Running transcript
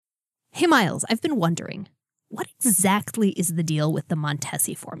Hey, Miles, I've been wondering, what exactly is the deal with the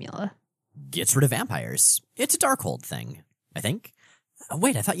Montesi formula? Gets rid of vampires. It's a Darkhold thing, I think.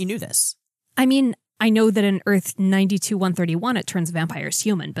 Wait, I thought you knew this. I mean, I know that in Earth 92-131 it turns vampires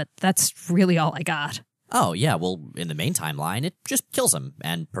human, but that's really all I got. Oh, yeah, well, in the main timeline, it just kills them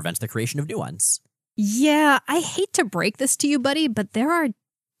and prevents the creation of new ones. Yeah, I hate to break this to you, buddy, but there are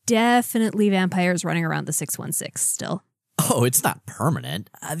definitely vampires running around the 616 still. Oh, it's not permanent.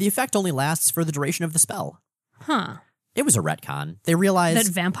 The effect only lasts for the duration of the spell. Huh. It was a retcon. They realized...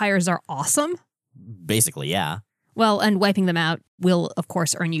 That vampires are awesome? Basically, yeah. Well, and wiping them out will, of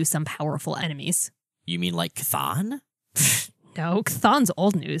course, earn you some powerful enemies. You mean like Cthon? No, Chthon's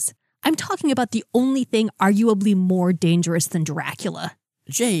old news. I'm talking about the only thing arguably more dangerous than Dracula.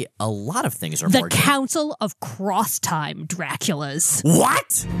 Jay, a lot of things are the more... The Council of Cross-Time Draculas.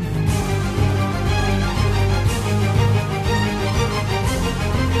 What?!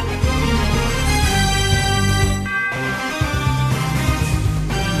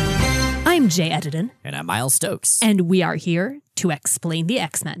 I'm Jay Edidin. And I'm Miles Stokes. And we are here to explain the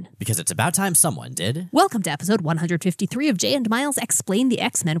X-Men. Because it's about time someone did. Welcome to episode 153 of Jay and Miles Explain the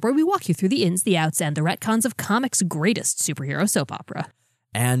X-Men, where we walk you through the ins, the outs, and the retcons of comics' greatest superhero soap opera.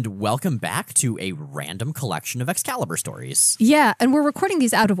 And welcome back to a random collection of Excalibur stories. Yeah, and we're recording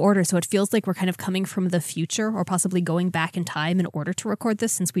these out of order, so it feels like we're kind of coming from the future, or possibly going back in time in order to record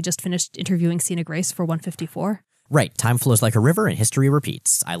this, since we just finished interviewing Sina Grace for 154. Right, time flows like a river and history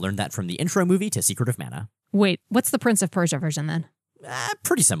repeats. I learned that from the intro movie to Secret of Mana. Wait, what's the Prince of Persia version then?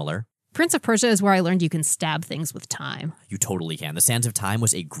 Pretty similar. Prince of Persia is where I learned you can stab things with time. You totally can. The Sands of Time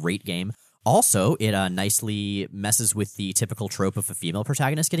was a great game. Also, it nicely messes with the typical trope of a female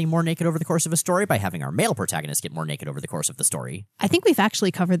protagonist getting more naked over the course of a story by having our male protagonist get more naked over the course of the story. I think we've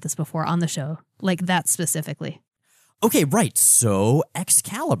actually covered this before on the show, like that specifically. Okay, right. So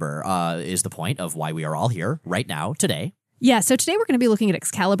Excalibur is the point of why we are all here right now, today. Yeah, so today we're going to be looking at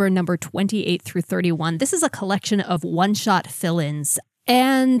Excalibur number 28 through 31. This is a collection of one-shot fill-ins,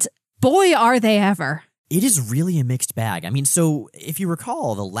 and boy, are they ever. It is really a mixed bag. I mean, so if you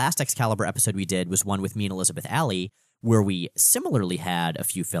recall, the last Excalibur episode we did was one with me and Elizabeth Alley, where we similarly had a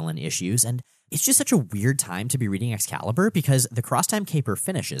few fill-in issues, and it's just such a weird time to be reading Excalibur because the Cross-Time Caper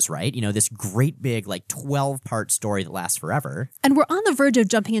finishes, right? You know, this great big, 12-part story that lasts forever. And we're on the verge of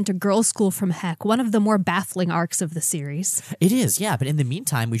jumping into Girls' School from Heck, one of the more baffling arcs of the series. It is, yeah, but in the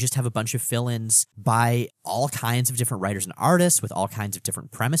meantime, we just have a bunch of fill-ins by all kinds of different writers and artists with all kinds of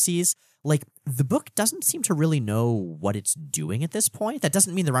different premises. The book doesn't seem to really know what it's doing at this point. That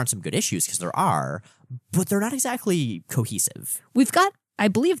doesn't mean there aren't some good issues, because there are, but they're not exactly cohesive. We've got, I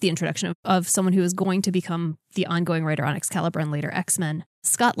believe, the introduction of someone who is going to become the ongoing writer on Excalibur and later X-Men,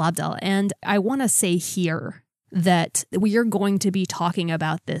 Scott Lobdell. And I want to say here that we are going to be talking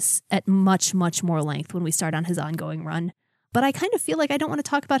about this at much, much more length when we start on his ongoing run. But I kind of feel like I don't want to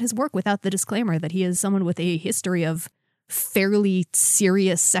talk about his work without the disclaimer that he is someone with a history of fairly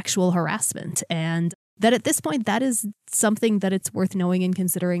serious sexual harassment, and that at this point that is something that it's worth knowing and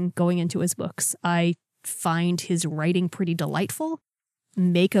considering going into his books. I find his writing pretty delightful.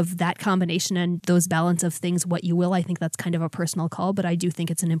 Make of that combination and those balance of things what you will. I think that's kind of a personal call, but I do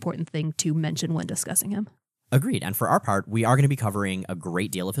think it's an important thing to mention when discussing him. Agreed. And for our part, we are going to be covering a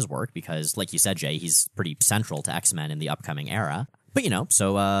great deal of his work because, like you said, Jay, he's pretty central to X-Men in the upcoming era. But,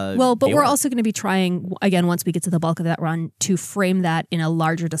 but we're also going to be trying, again, once we get to the bulk of that run, to frame that in a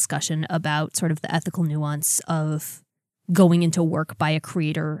larger discussion about sort of the ethical nuance of going into work by a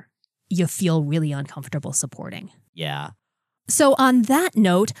creator you feel really uncomfortable supporting. Yeah. So on that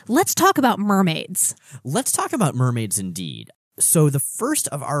note, let's talk about mermaids. Let's talk about mermaids indeed. So the first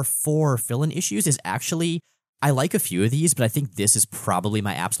of our 4 fill-in issues is actually... I like a few of these, but I think this is probably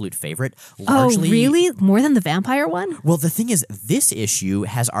my absolute favorite. Largely, oh, really? More than the vampire one? Well, the thing is, this issue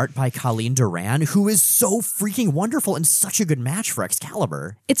has art by Colleen Duran, who is so freaking wonderful and such a good match for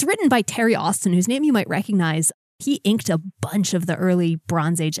Excalibur. It's written by Terry Austin, whose name you might recognize. He inked a bunch of the early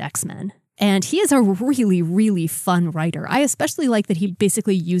Bronze Age X-Men. And he is a really, really fun writer. I especially like that he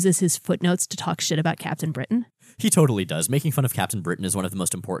basically uses his footnotes to talk shit about Captain Britain. He totally does. Making fun of Captain Britain is one of the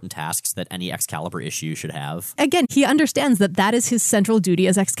most important tasks that any Excalibur issue should have. Again, he understands that that is his central duty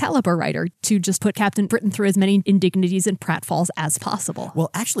as Excalibur writer, to just put Captain Britain through as many indignities and pratfalls as possible. Well,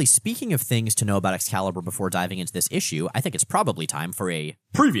 actually, speaking of things to know about Excalibur before diving into this issue, I think it's probably time for a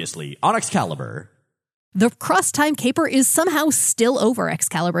Previously on Excalibur. The Cross-Time Caper is somehow still over.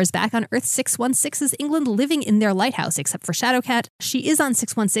 Excalibur is back on Earth 616's England, living in their lighthouse, except for Shadowcat. She is on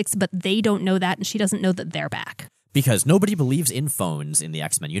 616, but they don't know that, and she doesn't know that they're back. Because nobody believes in phones in the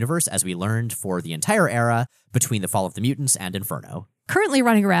X-Men universe, as we learned for the entire era between the Fall of the Mutants and Inferno. Currently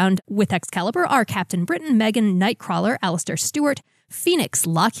running around with Excalibur are Captain Britain, Megan, Nightcrawler, Alistair Stewart, Phoenix,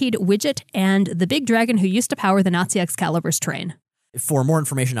 Lockheed, Widget, and the big dragon who used to power the Nazi Excalibur's train. For more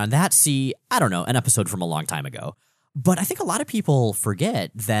information on that, see, I don't know, an episode from a long time ago. But I think a lot of people forget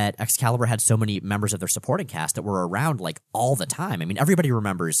that Excalibur had so many members of their supporting cast that were around like all the time. I mean, everybody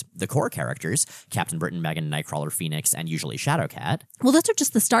remembers the core characters, Captain Britain, Megan, Nightcrawler, Phoenix, and usually Shadowcat. Well, those are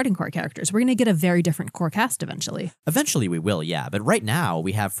just the starting core characters. We're going to get a very different core cast eventually. Eventually we will, yeah. But right now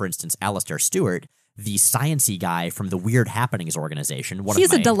we have, for instance, Alistair Stewart, the science-y guy from the Weird Happenings organization.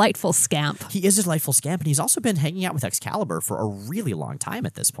 He's a delightful scamp. He is a delightful scamp, and he's also been hanging out with Excalibur for a really long time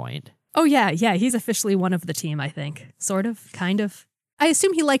at this point. Oh, yeah, he's officially one of the team, I think. Sort of, kind of. I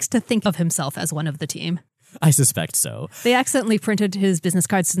assume he likes to think of himself as one of the team. I suspect so. They accidentally printed his business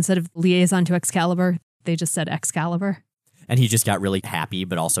cards instead of liaison to Excalibur. They just said Excalibur. And he just got really happy,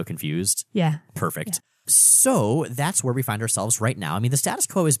 but also confused. Yeah. Perfect. Yeah. So that's where we find ourselves right now. I mean, the status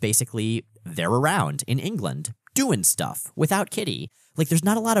quo is basically they're around in England doing stuff without Kitty. Like, there's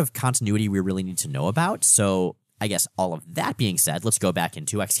not a lot of continuity we really need to know about. So I guess all of that being said, let's go back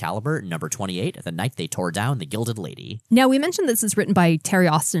into Excalibur number 28, The Night They Tore Down the Gilded Lady. Now, we mentioned this is written by Terry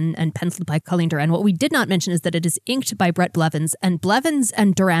Austin and penciled by Colleen Duran. What we did not mention is that it is inked by Brett Blevins. And Blevins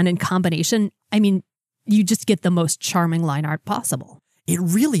and Duran in combination, I mean, you just get the most charming line art possible. It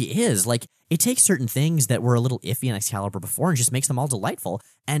really is. Like, it takes certain things that were a little iffy in Excalibur before and just makes them all delightful.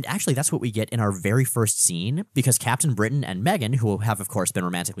 And actually, that's what we get in our very first scene, because Captain Britain and Megan, who have, of course, been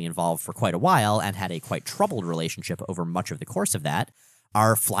romantically involved for quite a while and had a quite troubled relationship over much of the course of that,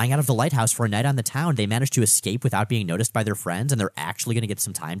 are flying out of the lighthouse for a night on the town. They manage to escape without being noticed by their friends, and they're actually going to get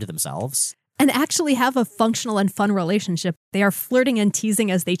some time to themselves. And actually have a functional and fun relationship. They are flirting and teasing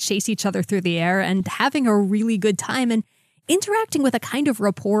as they chase each other through the air and having a really good time and interacting with a kind of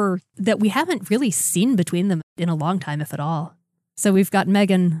rapport that we haven't really seen between them in a long time, if at all. So we've got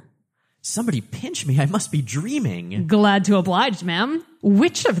Megan. Somebody pinch me. I must be dreaming. Glad to oblige, ma'am.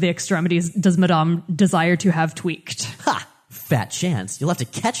 Which of the extremities does Madame desire to have tweaked? Ha! Fat chance. You'll have to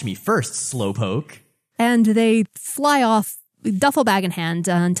catch me first, slowpoke. And they fly off, duffel bag in hand,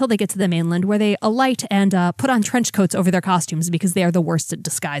 until they get to the mainland, where they alight and put on trench coats over their costumes because they are the worst at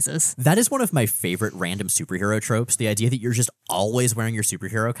disguises. That is one of my favorite random superhero tropes, the idea that you're just always wearing your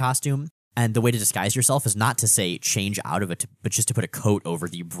superhero costume. And the way to disguise yourself is not to, say, change out of it, but just to put a coat over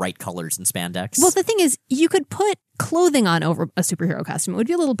the bright colors and spandex. Well, the thing is, you could put clothing on over a superhero costume. It would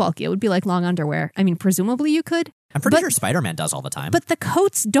be a little bulky. It would be like long underwear. I mean, presumably you could. I'm pretty sure Spider-Man does all the time. But the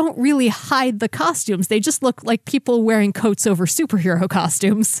coats don't really hide the costumes. They just look like people wearing coats over superhero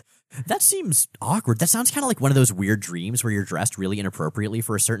costumes. That seems awkward. That sounds kind of like one of those weird dreams where you're dressed really inappropriately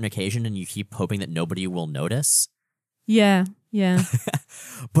for a certain occasion and you keep hoping that nobody will notice. Yeah.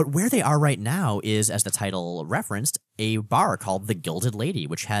 But where they are right now is, as the title referenced, a bar called The Gilded Lady,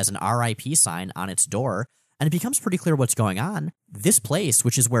 which has an RIP sign on its door. And it becomes pretty clear what's going on. This place,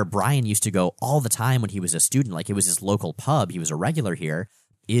 which is where Brian used to go all the time when he was a student, like it was his local pub, he was a regular here,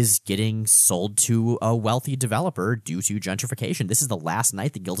 is getting sold to a wealthy developer due to gentrification. This is the last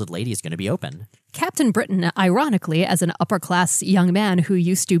night the Gilded Lady is going to be open. Captain Britain, ironically, as an upper-class young man who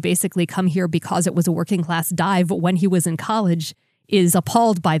used to basically come here because it was a working-class dive when he was in college, is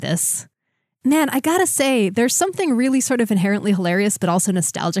appalled by this. Man, I gotta say, there's something really sort of inherently hilarious but also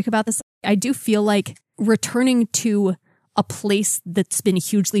nostalgic about this. I do feel like returning to a place that's been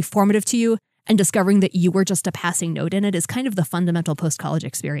hugely formative to you and discovering that you were just a passing note in it is kind of the fundamental post-college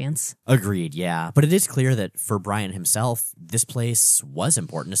experience. Agreed, yeah. But it is clear that for Brian himself, this place was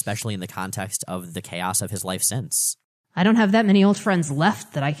important, especially in the context of the chaos of his life since. I don't have that many old friends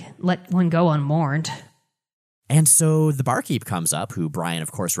left that I can let one go unmourned. And so the barkeep comes up, who Brian,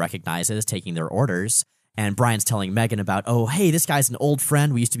 of course, recognizes, taking their orders. And Brian's telling Megan about, oh, hey, this guy's an old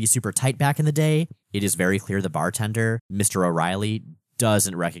friend. We used to be super tight back in the day. It is very clear the bartender, Mr. O'Reilly,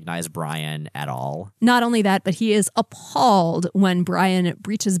 doesn't recognize Brian at all. Not only that, but he is appalled when Brian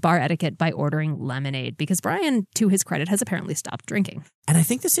breaches bar etiquette by ordering lemonade, because Brian, to his credit, has apparently stopped drinking. And I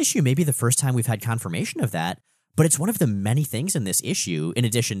think this issue may be the first time we've had confirmation of that, but it's one of the many things in this issue, in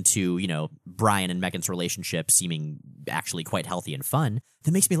addition to, you know, Brian and Megan's relationship seeming actually quite healthy and fun,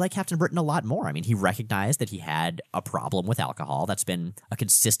 that makes me like Captain Britain a lot more. I mean, he recognized that he had a problem with alcohol. That's been a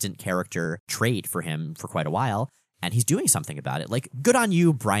consistent character trait for him for quite a while. And he's doing something about it. Like, good on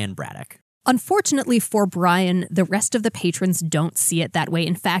you, Brian Braddock. Unfortunately for Brian, the rest of the patrons don't see it that way.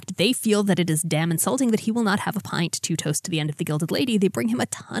 In fact, they feel that it is damn insulting that he will not have a pint to toast to the end of the Gilded Lady. They bring him a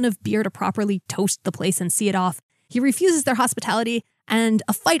ton of beer to properly toast the place and see it off. He refuses their hospitality, and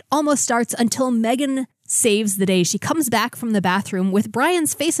a fight almost starts until Megan saves the day. She comes back from the bathroom with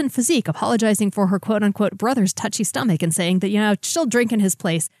Brian's face and physique, apologizing for her quote-unquote brother's touchy stomach and saying that, she'll drink in his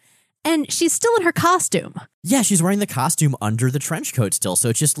place. And she's still in her costume. Yeah, she's wearing the costume under the trench coat still, so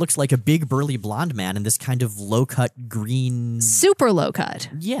it just looks like a big burly blonde man in this kind of low-cut green... Super low-cut.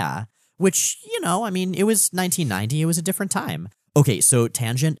 Yeah, which, it was 1990. It was a different time. Okay, so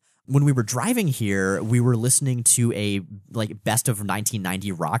tangent. When we were driving here, we were listening to a best of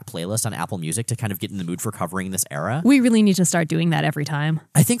 1990 rock playlist on Apple Music to kind of get in the mood for covering this era. We really need to start doing that every time.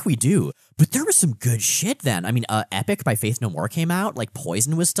 I think we do. But there was some good shit then. Epic by Faith No More came out.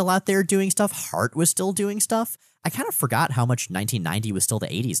 Poison was still out there doing stuff. Heart was still doing stuff. I kind of forgot how much 1990 was still the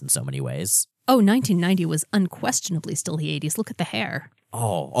 80s in so many ways. Oh, 1990 was unquestionably still the 80s. Look at the hair.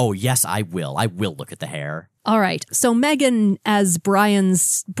 Oh, yes, I will. I will look at the hair. All right. So Megan, as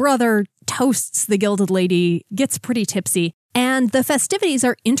Brian's brother, toasts the Gilded Lady, gets pretty tipsy, and the festivities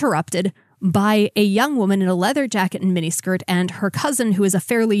are interrupted by a young woman in a leather jacket and miniskirt and her cousin, who is a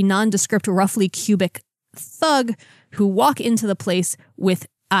fairly nondescript, roughly cubic thug, who walk into the place with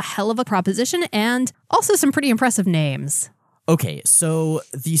a hell of a proposition and also some pretty impressive names. Okay, so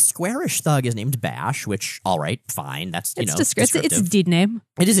the squarish thug is named Bash, which, all right, fine. That's, descriptive. It's a deed name.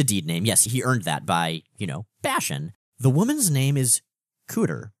 It is a deed name. Yes, he earned that by, bashing. The woman's name is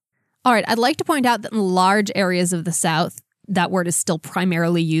Cooter. All right, I'd like to point out that in large areas of the South, that word is still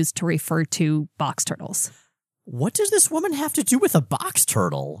primarily used to refer to box turtles. What does this woman have to do with a box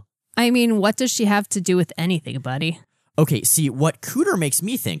turtle? What does she have to do with anything, buddy? Okay, see, what Cooter makes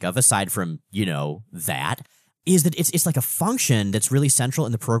me think of, aside from, that, is that it's like a function that's really central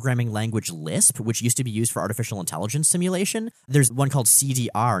in the programming language Lisp, which used to be used for artificial intelligence simulation. There's one called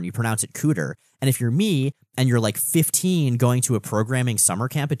CDR, and you pronounce it Cooter. And if you're me, and you're 15 going to a programming summer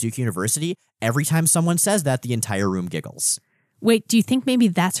camp at Duke University, every time someone says that, the entire room giggles. Wait, do you think maybe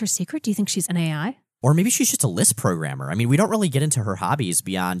that's her secret? Do you think she's an AI? Or maybe she's just a Lisp programmer. We don't really get into her hobbies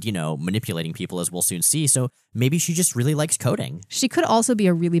beyond, manipulating people, as we'll soon see. So maybe she just really likes coding. She could also be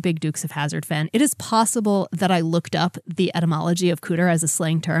a really big Dukes of Hazzard fan. It is possible that I looked up the etymology of cooter as a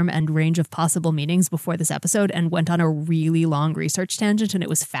slang term and range of possible meanings before this episode and went on a really long research tangent, and it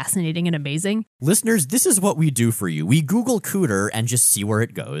was fascinating and amazing. Listeners, this is what we do for you. We Google cooter and just see where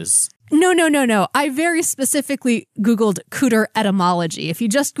it goes. No. I very specifically Googled cooter etymology. If you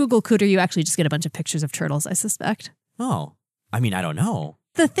just Google cooter, you actually just get a bunch of pictures of turtles, I suspect. Oh, I don't know.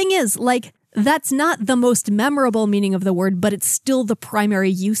 The thing is, that's not the most memorable meaning of the word, but it's still the primary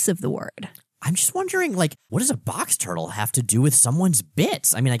use of the word. I'm just wondering, what does a box turtle have to do with someone's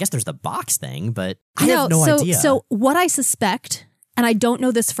bits? I guess there's the box thing, but I have no idea. So what I suspect, and I don't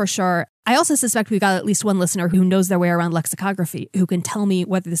know this for sure, I also suspect we've got at least one listener who knows their way around lexicography, who can tell me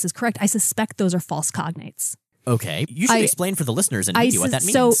whether this is correct. I suspect those are false cognates. Okay. You should explain for the listeners and me what that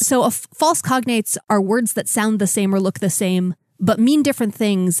means. So false cognates are words that sound the same or look the same, but mean different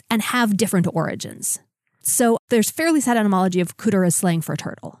things and have different origins. So there's fairly set etymology of cooter as slang for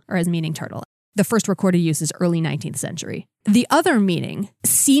turtle, or as meaning turtle. The first recorded use is early 19th century. The other meaning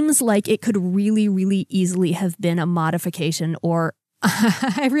seems like it could really, really easily have been a modification or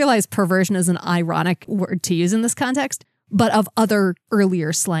I realize perversion is an ironic word to use in this context, but of other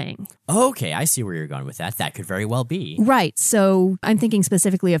earlier slang. Okay, I see where you're going with that. That could very well be. Right, so I'm thinking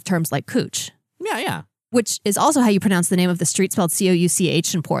specifically of terms like cooch. Yeah. Which is also how you pronounce the name of the street spelled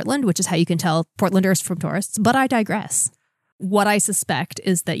C-O-U-C-H in Portland, which is how you can tell Portlanders from tourists, but I digress. What I suspect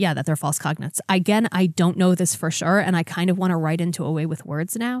is that they're false cognates. Again, I don't know this for sure, and I kind of want to write into A Way with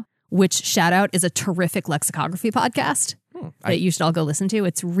Words now, which, shout out, is a terrific lexicography podcast that you should all go listen to.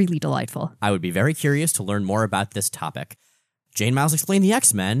 It's really delightful. I would be very curious to learn more about this topic. Jane Miles Explain the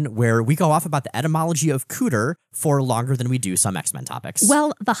X-Men, where we go off about the etymology of cooter for longer than we do some X-Men topics.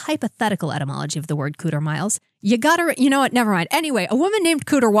 Well, the hypothetical etymology of the word cooter, Miles. You know what, never mind. Anyway, a woman named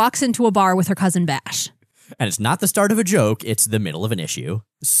Cooter walks into a bar with her cousin Bash. And it's not the start of a joke, it's the middle of an issue.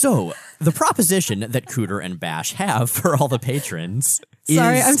 So, the proposition that Cooter and Bash have for all the patrons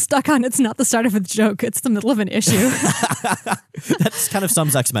Sorry, I'm stuck on it's not the start of a joke, it's the middle of an issue. That kind of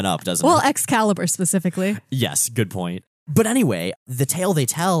sums X-Men up, doesn't it? Well, Excalibur specifically. Yes, good point. But anyway, the tale they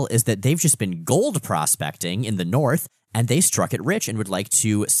tell is that they've just been gold prospecting in the north, and they struck it rich and would like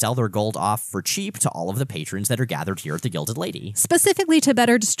to sell their gold off for cheap to all of the patrons that are gathered here at the Gilded Lady. Specifically to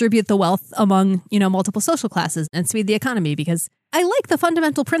better distribute the wealth among, multiple social classes and speed the economy, because I like the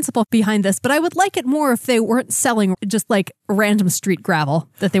fundamental principle behind this, but I would like it more if they weren't selling just random street gravel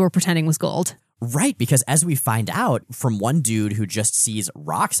that they were pretending was gold. Right, because as we find out from one dude who just sees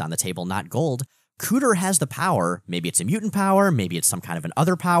rocks on the table, not gold, Cooter has the power, maybe it's a mutant power, maybe it's some kind of an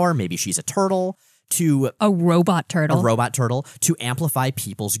other power, maybe she's a turtle, to A robot turtle. To amplify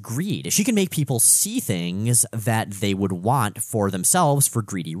people's greed. She can make people see things that they would want for themselves for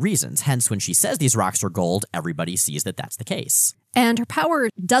greedy reasons. Hence, when she says these rocks are gold, everybody sees that that's the case. And her power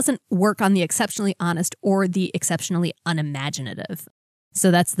doesn't work on the exceptionally honest or the exceptionally unimaginative. So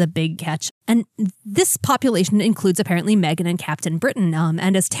that's the big catch. And this population includes apparently Megan and Captain Britain.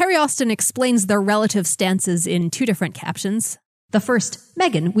 And as Terry Austin explains their relative stances in two different captions, the first,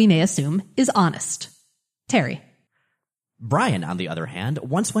 Megan, we may assume, is honest. Terry. Brian, on the other hand,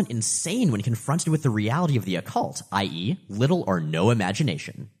 once went insane when confronted with the reality of the occult, i.e., little or no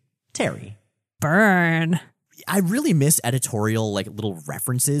imagination. Terry. Burn. I really miss editorial little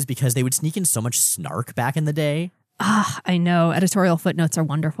references because they would sneak in so much snark back in the day. I know. Editorial footnotes are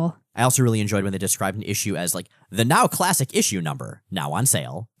wonderful. I also really enjoyed when they described an issue as the now classic issue number, now on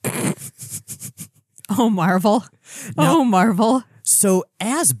sale. Oh, Marvel. Oh, Marvel. So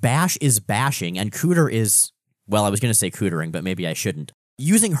as Bash is bashing and Cooter is, well, I was going to say cootering, but maybe I shouldn't,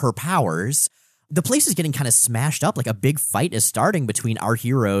 using her powers, the place is getting kind of smashed up. A big fight is starting between our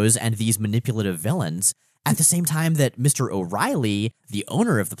heroes and these manipulative villains. At the same time that Mr. O'Reilly, the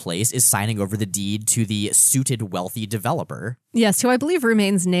owner of the place, is signing over the deed to the suited wealthy developer. Yes, who I believe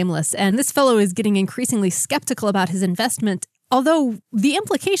remains nameless. And this fellow is getting increasingly skeptical about his investment, although the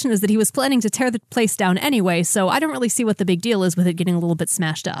implication is that he was planning to tear the place down anyway, so I don't really see what the big deal is with it getting a little bit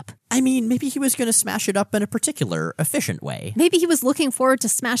smashed up. I mean, maybe he was going to smash it up in a particular, efficient way. Maybe he was looking forward to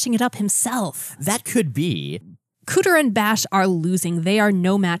smashing it up himself. That could be. Cooter and Bash are losing. They are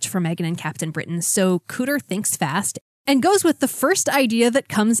no match for Megan and Captain Britain, so Cooter thinks fast and goes with the first idea that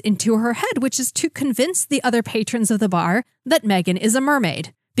comes into her head, which is to convince the other patrons of the bar that Megan is a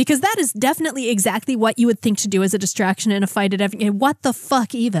mermaid. Because that is definitely exactly what you would think to do as a distraction in a fight at every... What the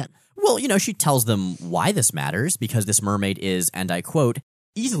fuck even? Well, she tells them why this matters, because this mermaid is, and I quote,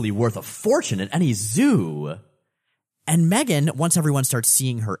 easily worth a fortune at any zoo. And Megan, once everyone starts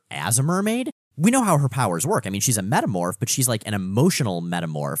seeing her as a mermaid, we know how her powers work. I mean, she's a metamorph, but she's an emotional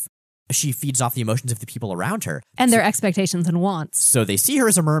metamorph. She feeds off the emotions of the people around her. And their expectations and wants. So they see her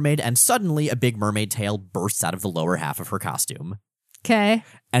as a mermaid, and suddenly a big mermaid tail bursts out of the lower half of her costume. Okay.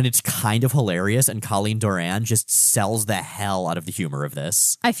 And it's kind of hilarious, and Colleen Doran just sells the hell out of the humor of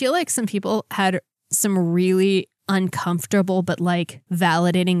this. I feel like some people had some really uncomfortable but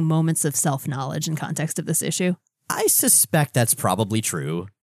validating moments of self-knowledge in context of this issue. I suspect that's probably true.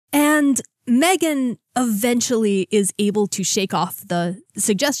 And Megan eventually is able to shake off the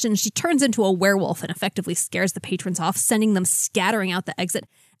suggestion. She turns into a werewolf and effectively scares the patrons off, sending them scattering out the exit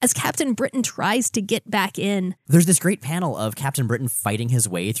as Captain Britain tries to get back in. There's this great panel of Captain Britain fighting his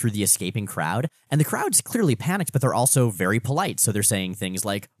way through the escaping crowd, and the crowd's clearly panicked, but they're also very polite, so they're saying things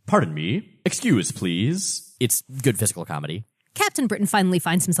like, "Pardon me, excuse please." It's good physical comedy. Captain Britain finally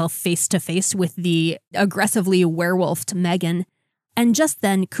finds himself face to face with the aggressively werewolfed Megan. And just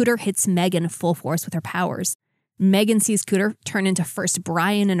then, Cooter hits Megan full force with her powers. Megan sees Cooter turn into first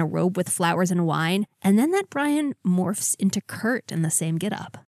Brian in a robe with flowers and wine, and then that Brian morphs into Kurt in the same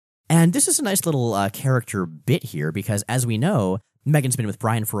getup. And this is a nice little character bit here, because as we know, Megan's been with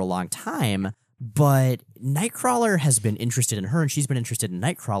Brian for a long time, but Nightcrawler has been interested in her, and she's been interested in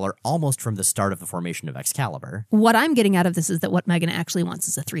Nightcrawler almost from the start of the formation of Excalibur. What I'm getting out of this is that what Megan actually wants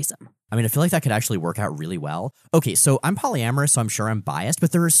is a threesome. I mean, I feel like that could actually work out really well. Okay, so I'm polyamorous, so I'm sure I'm biased,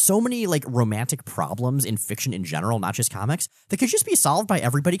 but there are so many romantic problems in fiction in general, not just comics, that could just be solved by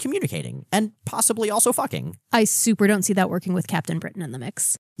everybody communicating, and possibly also fucking. I super don't see that working with Captain Britain in the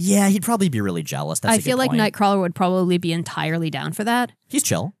mix. Yeah, he'd probably be really jealous. That's a good I feel like point. Nightcrawler would probably be entirely down for that. He's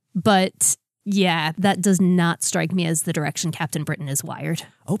chill. But yeah, that does not strike me as the direction Captain Britain is wired.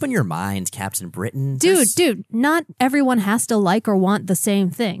 Open your mind, Captain Britain. Dude, not everyone has to like or want the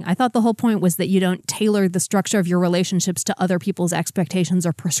same thing. I thought the whole point was that you don't tailor the structure of your relationships to other people's expectations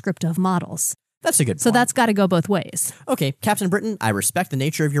or prescriptive models. That's a good point. So that's got to go both ways. Okay, Captain Britain, I respect the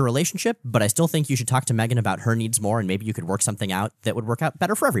nature of your relationship, but I still think you should talk to Megan about her needs more, and maybe you could work something out that would work out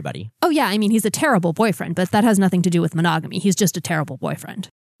better for everybody. Oh yeah, I mean, he's a terrible boyfriend, but that has nothing to do with monogamy. He's just a terrible boyfriend.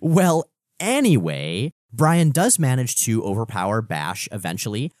 Well, anyway, Brian does manage to overpower Bash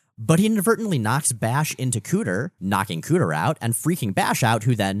eventually, but he inadvertently knocks Bash into Cooter, knocking Cooter out, and freaking Bash out,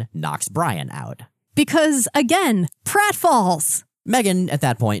 who then knocks Brian out. Because, again, pratfalls! Megan, at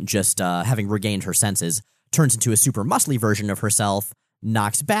that point, just having regained her senses, turns into a super muscly version of herself,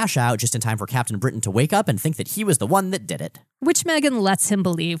 knocks Bash out just in time for Captain Britain to wake up and think that he was the one that did it. Which Megan lets him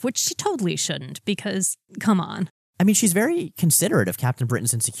believe, which she totally shouldn't, because, come on. I mean, she's very considerate of Captain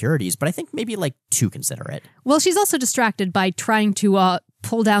Britain's insecurities, but I think maybe too considerate. Well, she's also distracted by trying to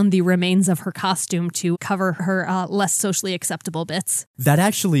pull down the remains of her costume to cover her less socially acceptable bits. That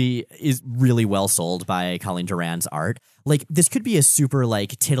actually is really well sold by Colleen Durand's art. Like, this could be a super,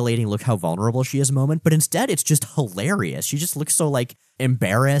 like, titillating look how vulnerable she is moment, but instead it's just hilarious. She just looks so, like,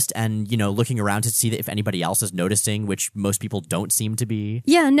 embarrassed and, you know, looking around to see that if anybody else is noticing, which most people don't seem to be.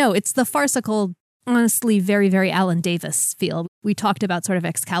 Yeah, no, it's the farcical, honestly, very, very Alan Davis feel. We talked about sort of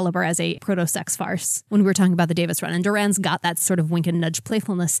Excalibur as a proto-sex farce when we were talking about the Davis run, and Durand's got that sort of wink and nudge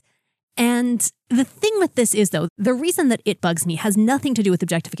playfulness. And the thing with this is, though, the reason that it bugs me has nothing to do with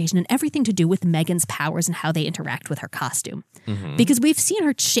objectification and everything to do with Megan's powers and how they interact with her costume. Mm-hmm. Because we've seen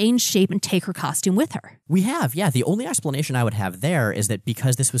her change shape and take her costume with her. We have, yeah. The only explanation I would have there is that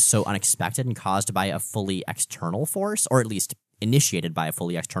because this was so unexpected and caused by a fully external force, or at least initiated by a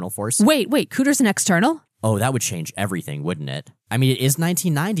fully external force. Wait, Cooter's an external? Oh, that would change everything, wouldn't it? I mean, it is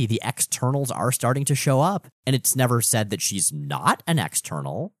 1990. The externals are starting to show up, and it's never said that she's not an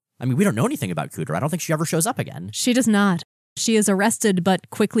external. I mean, we don't know anything about Cooter. I don't think she ever shows up again. She does not. She is arrested, but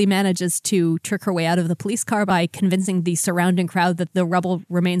quickly manages to trick her way out of the police car by convincing the surrounding crowd that the rubble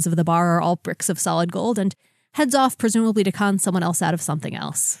remains of the bar are all bricks of solid gold, and heads off, presumably to con someone else out of something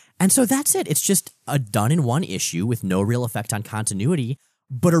else. And so that's it. It's just a done-in-one issue with no real effect on continuity,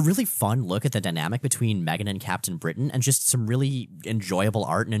 but a really fun look at the dynamic between Megan and Captain Britain, and just some really enjoyable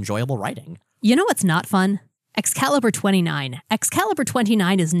art and enjoyable writing. You know what's not fun? Excalibur 29. Excalibur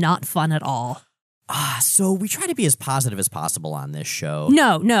 29 is not fun at all. So we try to be as positive as possible on this show.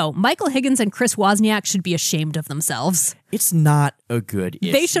 No. Michael Higgins and Chris Wozniak should be ashamed of themselves. It's not a good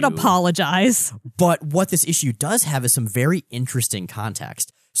issue. They should apologize. But what this issue does have is some very interesting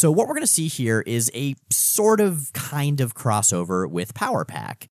context. So what we're going to see here is a sort of kind of crossover with Power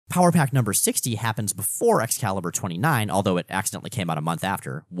Pack. Power Pack number 60 happens before Excalibur 29, although it accidentally came out a month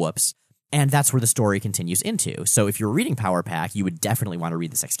after. Whoops. And that's where the story continues into. So if you're reading Power Pack, you would definitely want to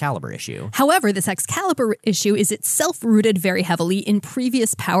read this Excalibur issue. However, this Excalibur issue is itself rooted very heavily in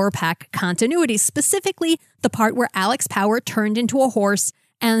previous Power Pack continuity, specifically the part where Alex Power turned into a horse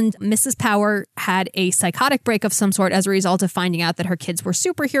and Mrs. Power had a psychotic break of some sort as a result of finding out that her kids were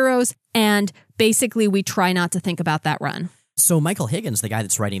superheroes. And basically, we try not to think about that run. So Michael Higgins, the guy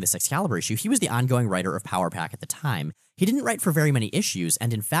that's writing this Excalibur issue, he was the ongoing writer of Power Pack at the time. He didn't write for very many issues,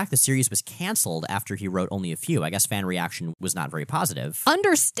 and in fact, the series was canceled after he wrote only a few. I guess fan reaction was not very positive.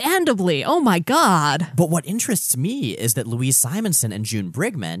 Understandably. Oh my God. But what interests me is that Louise Simonson and June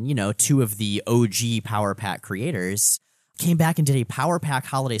Brigman, you know, two of the OG Power Pack creators, came back and did a Power Pack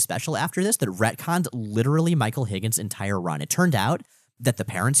holiday special after this that retconned literally Michael Higgins' entire run. It turned out that the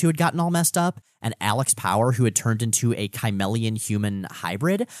parents who had gotten all messed up and Alex Power, who had turned into a Chimelian human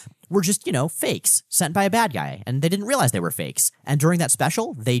hybrid, were just, you know, fakes sent by a bad guy. And they didn't realize they were fakes. And during that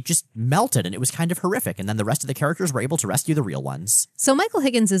special, they just melted and it was kind of horrific. And then the rest of the characters were able to rescue the real ones. So Michael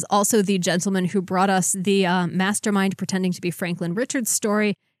Higgins is also the gentleman who brought us the mastermind pretending to be Franklin Richards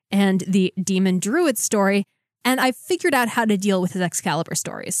story and the demon druid story. And I figured out how to deal with his Excalibur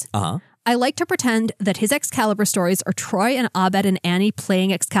stories. I like to pretend that his Excalibur stories are Troy and Abed and Annie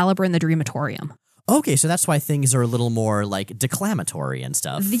playing Excalibur in the Dreamatorium. Okay, so that's why things are a little more, like, declamatory and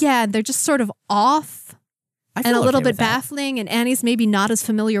stuff. Yeah, they're just sort of off and a little bit baffling, and Annie's maybe not as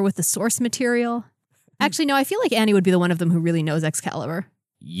familiar with the source material. Actually, no, I feel like Annie would be the one of them who really knows Excalibur.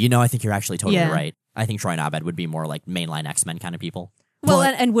 You know, I think you're actually totally right. I think Troy and Abed would be more like mainline X-Men kind of people. Well,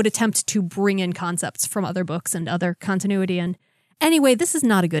 and would attempt to bring in concepts from other books and other continuity. And anyway, this is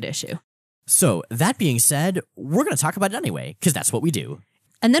not a good issue. So, that being said, we're going to talk about it anyway, because that's what we do.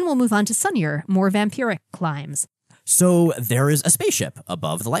 And then we'll move on to sunnier, more vampiric climes. So, there is a spaceship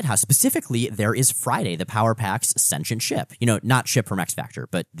above the lighthouse. Specifically, there is Friday, the Power Pack's sentient ship. You know, not ship from X Factor,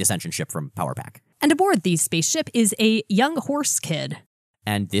 but the sentient ship from Power Pack. And aboard the spaceship is a young horse kid.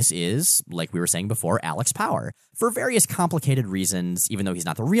 And this is, like we were saying before, Alex Power. For various complicated reasons, even though he's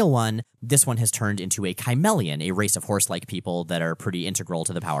not the real one, this one has turned into a Chimelian, a race of horse-like people that are pretty integral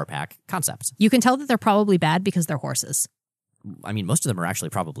to the Power Pack concept. You can tell that they're probably bad because they're horses. I mean, most of them are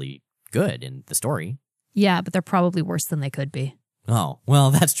actually probably good in the story. Yeah, but they're probably worse than they could be. Oh,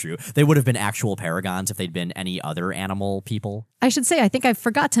 well, that's true. They would have been actual paragons if they'd been any other animal people. I should say, I think I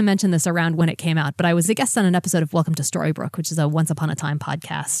forgot to mention this around when it came out, but I was a guest on an episode of Welcome to Storybrooke, which is a Once Upon a Time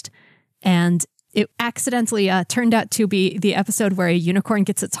podcast. And it accidentally turned out to be the episode where a unicorn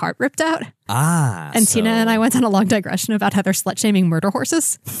gets its heart ripped out. And Tina and I went on a long digression about how they're slut-shaming murder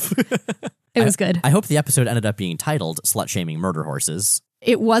horses. It was good. I hope the episode ended up being titled Slut-Shaming Murder Horses.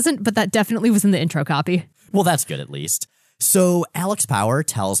 It wasn't, but that definitely was in the intro copy. Well, that's good at least. So Alex Power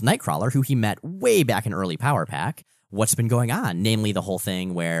tells Nightcrawler, who he met way back in early Power Pack, what's been going on, namely the whole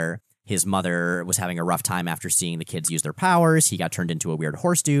thing where His mother was having a rough time after seeing the kids use their powers. He got turned into a weird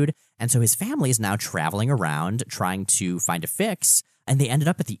horse dude. And so his family is now traveling around trying to find a fix. And they ended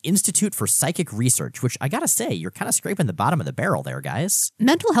up at the Institute for Psychic Research, which I gotta say, you're kind of scraping the bottom of the barrel there, guys.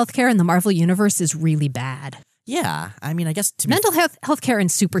 Mental health care in the Marvel Universe is really bad. Yeah, I mean, I guess mental health care in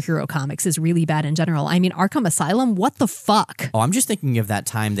superhero comics is really bad in general. I mean, Arkham Asylum, what the fuck? Oh, I'm just thinking of that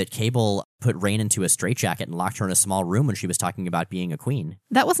time that Cable put Rain into a straitjacket and locked her in a small room when she was talking about being a queen.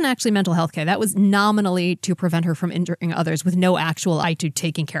 That wasn't actually mental health care. That was nominally to prevent her from injuring others with no actual eye to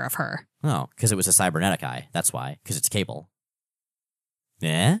taking care of her. Oh, because it was a cybernetic eye. That's why. Because it's Cable.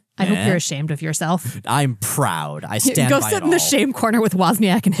 I hope you're ashamed of yourself. I'm proud. I stand Go by sit it in the all. shame corner with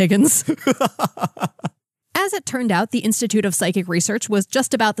Wozniak and Higgins. As it turned out, the Institute of Psychic Research was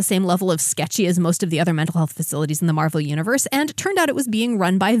just about the same level of sketchy as most of the other mental health facilities in the Marvel Universe, and it turned out it was being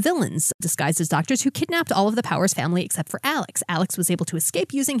run by villains, disguised as doctors who kidnapped all of the Powers family except for Alex. Alex was able to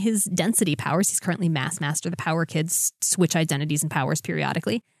escape using his density powers. He's currently Mass Master. The Power Kids switch identities and powers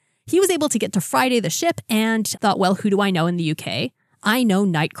periodically. He was able to get to Friday the ship and thought, well, who do I know in the UK? I know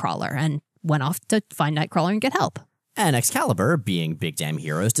Nightcrawler, and went off to find Nightcrawler and get help. And Excalibur, being big damn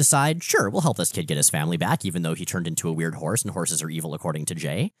heroes, decide, sure, we'll help this kid get his family back, even though he turned into a weird horse, and horses are evil according to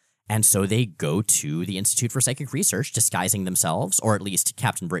Jay. And so they go to the Institute for Psychic Research, disguising themselves, or at least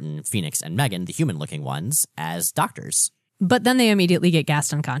Captain Britain, Phoenix, and Megan, the human-looking ones, as doctors. But then they immediately get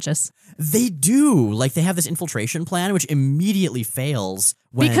gassed unconscious. They do. Like, they have this infiltration plan, which immediately fails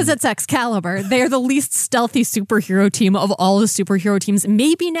because it's Excalibur. They're the least stealthy superhero team of all the superhero teams.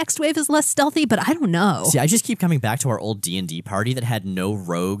 Maybe Next Wave is less stealthy, but I don't know. See, I just keep coming back to our old D&D party that had no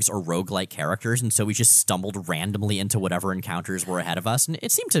rogues or roguelike characters, and so we just stumbled randomly into whatever encounters were ahead of us, and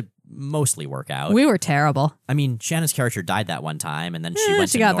it seemed to mostly work out. We were terrible. I mean, Shannon's character died that one time, and then she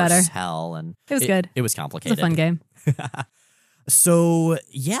went to got Norse better. hell, and it was good. It was complicated. It was a fun game. So,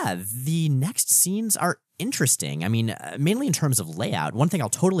 yeah, the next scenes are interesting. I mean, mainly in terms of layout. One thing I'll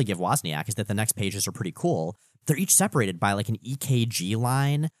totally give Wozniak is that the next pages are pretty cool. They're each separated by like an EKG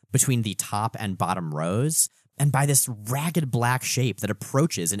line between the top and bottom rows, and by this ragged black shape that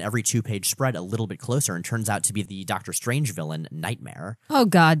approaches in every two-page spread a little bit closer and turns out to be the Doctor Strange villain, Nightmare. Oh,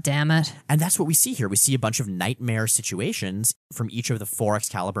 God damn it. And that's what we see here. We see a bunch of nightmare situations from each of the 4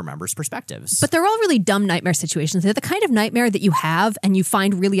 Excalibur members' perspectives. But they're all really dumb nightmare situations. They're the kind of nightmare that you have and you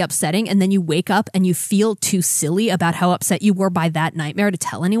find really upsetting, and then you wake up and you feel too silly about how upset you were by that nightmare to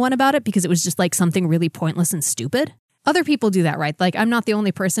tell anyone about it because it was just like something really pointless and stupid. Other people do that, right? Like, I'm not the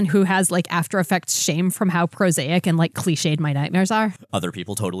only person who has, like, After Effects shame from how prosaic and, like, cliched my nightmares are. Other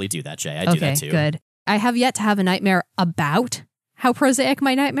people totally do that, Jay. I do that too. Okay, good. I have yet to have a nightmare about how prosaic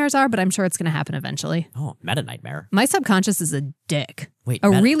my nightmares are, but I'm sure it's going to happen eventually. Oh, meta-nightmare. My subconscious is a dick. Wait,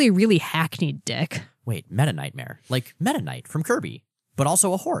 really, really hackneyed dick. Wait, meta-nightmare. Like Meta Knight from Kirby, but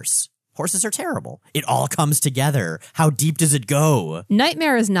also a horse. Horses are terrible. It all comes together. How deep does it go?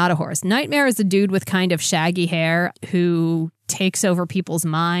 Nightmare is not a horse. Nightmare is a dude with kind of shaggy hair who takes over people's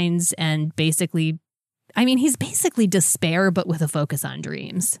minds and basically, I mean, he's basically Despair, but with a focus on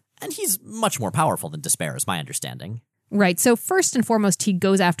dreams. And he's much more powerful than Despair, is my understanding. Right. So first and foremost, he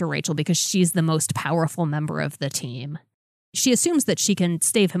goes after Rachel because she's the most powerful member of the team. She assumes that she can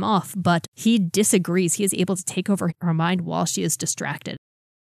stave him off, but he disagrees. He is able to take over her mind while she is distracted.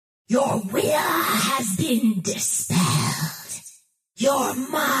 Your will has been dispelled. Your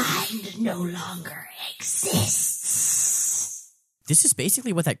mind no longer exists. This is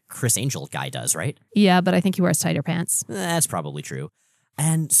basically what that Chris Angel guy does, right? Yeah, but I think he wears tighter pants. That's probably true.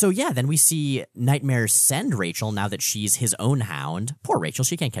 And so, yeah, then we see Nightmare send Rachel, now that she's his own hound. Poor Rachel,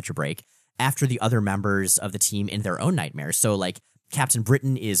 she can't catch a break. After the other members of the team in their own nightmares. So, like, Captain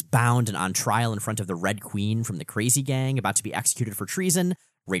Britain is bound and on trial in front of the Red Queen from the Crazy Gang, about to be executed for treason.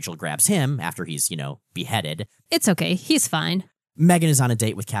 Rachel grabs him after he's, beheaded. It's okay. He's fine. Megan is on a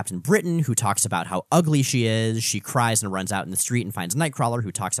date with Captain Britain, who talks about how ugly she is. She cries and runs out in the street and finds Nightcrawler,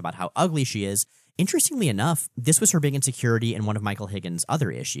 who talks about how ugly she is. Interestingly enough, this was her big insecurity in one of Michael Higgins' other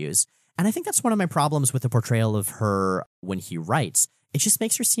issues. And I think that's one of my problems with the portrayal of her when he writes. It just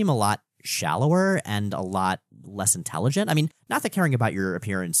makes her seem a lot shallower and a lot less intelligent. I mean, not that caring about your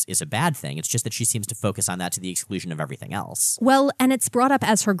appearance is a bad thing. It's just that she seems to focus on that to the exclusion of everything else. Well, and it's brought up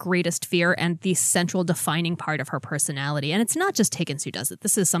as her greatest fear and the central defining part of her personality. And it's not just Higgins who does it.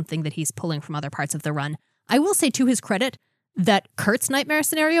 This is something that he's pulling from other parts of the run. I will say to his credit that Kurt's nightmare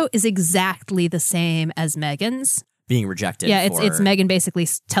scenario is exactly the same as Megan's. Being rejected. Yeah, it's Megan basically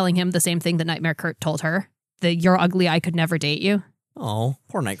telling him the same thing that Nightmare Kurt told her. That you're ugly, I could never date you. Oh,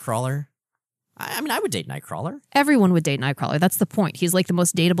 poor Nightcrawler. I mean, I would date Nightcrawler. Everyone would date Nightcrawler. That's the point. He's like the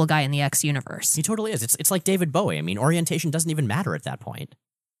most dateable guy in the X universe. He totally is. It's like David Bowie. I mean, orientation doesn't even matter at that point.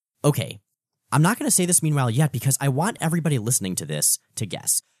 Okay, I'm not going to say this meanwhile yet because I want everybody listening to this to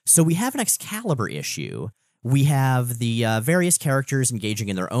guess. So we have an Excalibur issue. We have the various characters engaging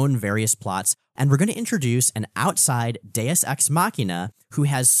in their own various plots, and we're going to introduce an outside Deus Ex Machina who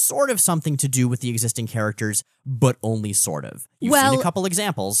has sort of something to do with the existing characters, but only sort of. You've seen a couple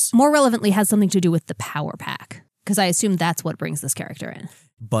examples. More relevantly, has something to do with the Power Pack, because I assume that's what brings this character in.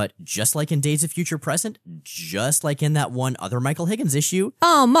 But just like in Days of Future Present, just like in that one other Michael Higgins issue.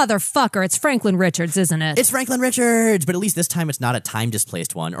 Oh, motherfucker, it's Franklin Richards, isn't it? It's Franklin Richards, but at least this time it's not a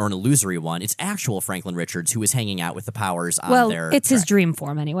time-displaced one or an illusory one. It's actual Franklin Richards who is hanging out with the Powers on their it's track. his dream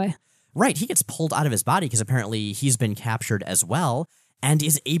form anyway. Right, he gets pulled out of his body because apparently he's been captured as well and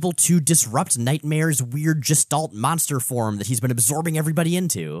is able to disrupt Nightmare's weird gestalt monster form that he's been absorbing everybody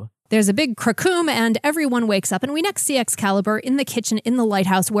into. There's a big krakoom, and everyone wakes up, and we next see Excalibur in the kitchen in the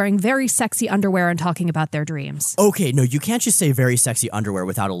lighthouse wearing very sexy underwear and talking about their dreams. Okay, no, you can't just say very sexy underwear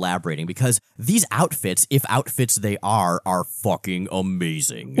without elaborating, because these outfits, if outfits they are fucking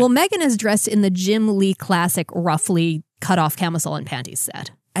amazing. Well, Megan is dressed in the Jim Lee classic roughly cut-off camisole and panties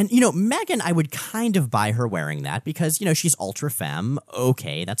set. And, Megan, I would kind of buy her wearing that because, she's ultra femme.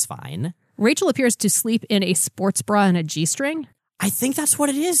 Okay, that's fine. Rachel appears to sleep in a sports bra and a G-string. I think that's what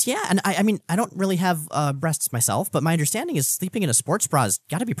it is, yeah. And I mean, I don't really have breasts myself, but my understanding is sleeping in a sports bra has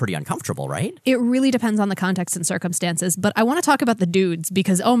got to be pretty uncomfortable, right? It really depends on the context and circumstances, but I want to talk about the dudes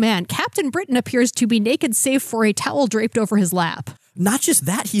because, oh man, Captain Britain appears to be naked save for a towel draped over his lap. Not just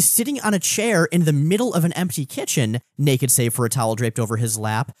that, he's sitting on a chair in the middle of an empty kitchen, naked save for a towel draped over his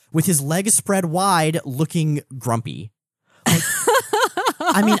lap, with his legs spread wide, looking grumpy. Like,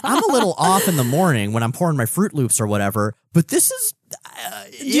 I mean, I'm a little off in the morning when I'm pouring my Fruit Loops or whatever, but this is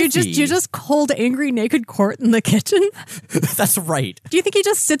you just cold, angry, naked court in the kitchen? That's right. Do you think he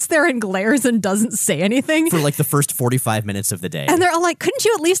just sits there and glares and doesn't say anything? For like the first 45 minutes of the day. And they're all like, couldn't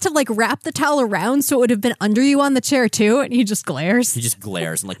you at least have like wrapped the towel around so it would have been under you on the chair too? And he just glares. He just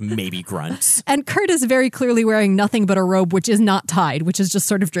glares and like maybe grunts. And Kurt is very clearly wearing nothing but a robe which is not tied, which is just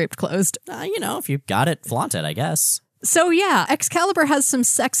sort of draped closed. If you got it, flaunt it, I guess. So yeah, Excalibur has some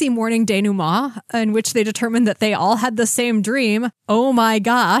sexy morning denouement in which they determine that they all had the same dream. Oh my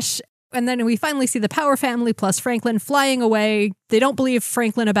gosh. And then we finally see the Power family plus Franklin flying away. They don't believe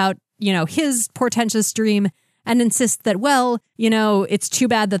Franklin about, his portentous dream and insist that, it's too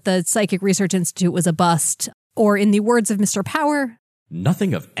bad that the Psychic Research Institute was a bust. Or in the words of Mr. Power,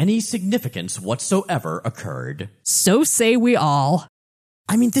 nothing of any significance whatsoever occurred. So say we all.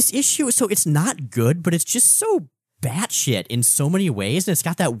 I mean, this issue, so it's not good, but it's just so batshit in so many ways, and it's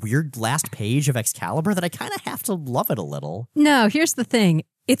got that weird last page of Excalibur that I kind of have to love it a little. No, here's the thing.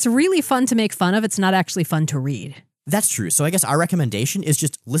 It's really fun to make fun of. It's not actually fun to read. That's true. So I guess our recommendation is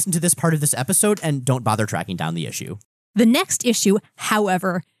just listen to this part of this episode and don't bother tracking down the issue. The next issue,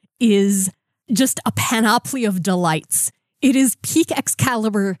 however, is just a panoply of delights. It is peak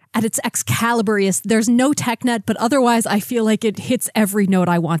Excalibur at its Excaliburiest. There's no tech net, but otherwise I feel like it hits every note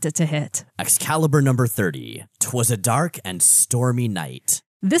I want it to hit. Excalibur number 30. 'Twas a dark and stormy night.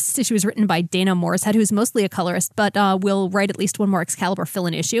 This issue is written by Dana Morshead, who's mostly a colorist, but will write at least one more Excalibur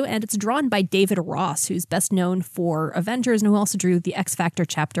fill-in issue, and it's drawn by David Ross, who's best known for Avengers and who also drew the X Factor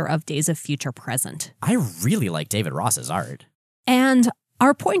chapter of Days of Future Present. I really like David Ross's art. And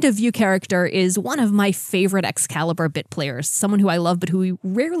our point of view character is one of my favorite Excalibur bit players, someone who I love but who we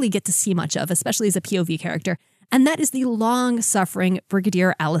rarely get to see much of, especially as a POV character, and that is the long-suffering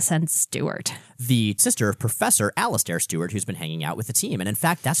Brigadier Alicent Stewart. The sister of Professor Alistair Stewart, who's been hanging out with the team, and in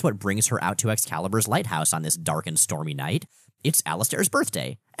fact, that's what brings her out to Excalibur's lighthouse on this dark and stormy night. It's Alistair's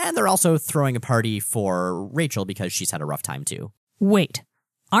birthday, and they're also throwing a party for Rachel because she's had a rough time too. Wait,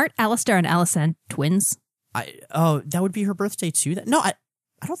 aren't Alistair and Alicent twins? That would be her birthday too?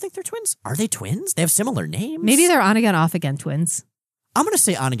 I don't think they're twins. Are they twins? They have similar names. Maybe they're on-again, off-again twins. I'm going to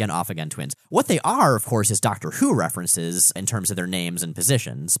say on-again, off-again twins. What they are, of course, is Doctor Who references in terms of their names and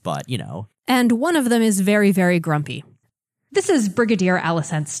positions, but, And one of them is very, very grumpy. This is Brigadier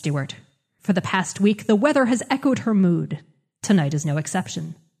Alicent Stewart. For the past week, the weather has echoed her mood. Tonight is no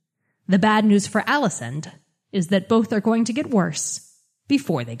exception. The bad news for Alicent is that both are going to get worse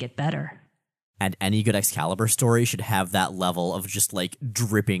before they get better. And any good Excalibur story should have that level of just,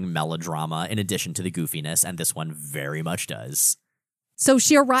 dripping melodrama in addition to the goofiness, and this one very much does. So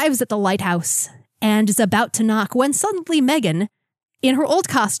she arrives at the lighthouse and is about to knock when suddenly Megan, in her old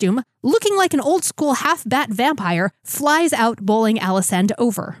costume, looking like an old-school half-bat vampire, flies out bowling Alicent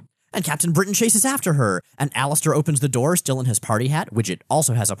over. And Captain Britain chases after her, and Alistair opens the door, still in his party hat. Widget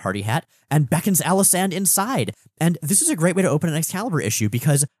also has a party hat, and beckons Alicent inside. And this is a great way to open an Excalibur issue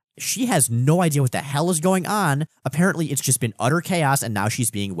because She has no idea what the hell is going on. Apparently, it's just been utter chaos, and now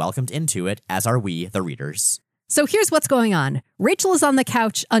she's being welcomed into it, as are we, the readers. So here's what's going on. Rachel is on the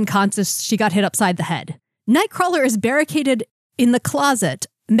couch, unconscious. She got hit upside the head. Nightcrawler is barricaded in the closet.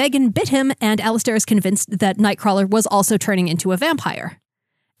 Megan bit him, and Alistair is convinced that Nightcrawler was also turning into a vampire.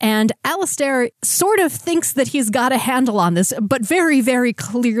 And Alistair sort of thinks that he's got a handle on this, but very, very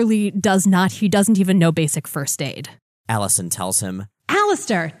clearly does not. He doesn't even know basic first aid. Allison tells him,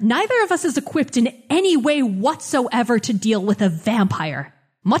 Alistair, neither of us is equipped in any way whatsoever to deal with a vampire,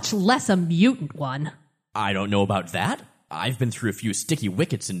 much less a mutant one. I don't know about that. I've been through a few sticky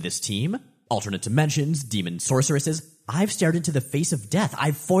wickets in this team. Alternate dimensions, demon sorceresses. I've stared into the face of death.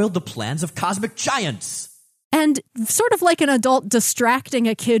 I've foiled the plans of cosmic giants. And sort of like an adult distracting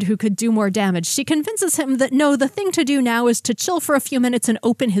a kid who could do more damage, she convinces him that no, the thing to do now is to chill for a few minutes and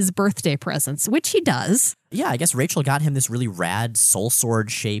open his birthday presents, which he does. Yeah, I guess Rachel got him this really rad soul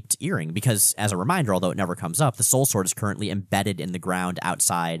sword-shaped earring because, as a reminder, although it never comes up, the soul sword is currently embedded in the ground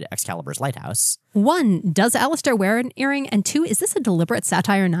outside Excalibur's lighthouse. 1, does Alistair wear an earring? And 2, is this a deliberate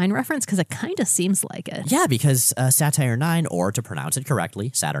Satire 9 reference? Because it kind of seems like it. Yeah, because Satire 9, or to pronounce it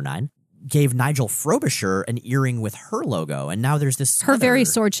correctly, Saturnine, gave Nigel Frobisher an earring with her logo, and now there's this her very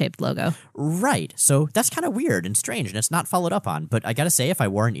sword-shaped logo. Right, so that's kind of weird and strange, and it's not followed up on. But I gotta say, if I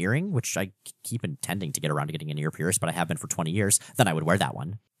wore an earring, which I keep intending to get around to getting an ear pierce, but I have been for 20 years, then I would wear that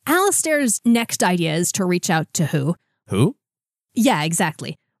one. Alistair's next idea is to reach out to who? Who? Yeah,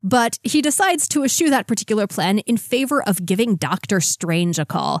 exactly. But he decides to eschew that particular plan in favor of giving Doctor Strange a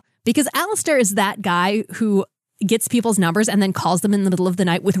call, because Alistair is that guy who gets people's numbers and then calls them in the middle of the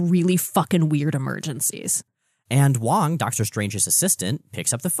night with really fucking weird emergencies. And Wong, Doctor Strange's assistant,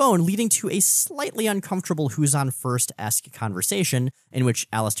 picks up the phone, leading to a slightly uncomfortable who's on first-esque conversation in which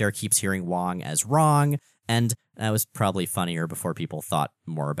Alistair keeps hearing Wong as wrong, and that was probably funnier before people thought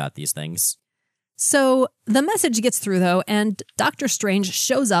more about these things. So the message gets through, though, and Doctor Strange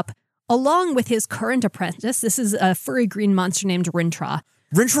shows up along with his current apprentice. This is a furry green monster named Rintra.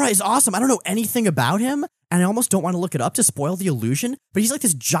 Rintra is awesome. I don't know anything about him, and I almost don't want to look it up to spoil the illusion, but he's like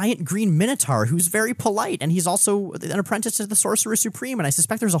this giant green minotaur who's very polite, and he's also an apprentice to the Sorcerer Supreme, and I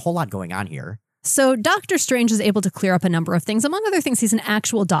suspect there's a whole lot going on here. So Doctor Strange is able to clear up a number of things. Among other things, he's an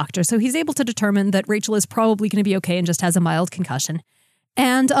actual doctor, so he's able to determine that Rachel is probably going to be okay and just has a mild concussion.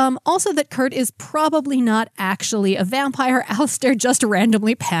 And also that Kurt is probably not actually a vampire. Alistair just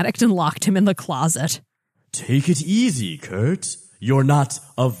randomly panicked and locked him in the closet. Take it easy, Kurt. You're not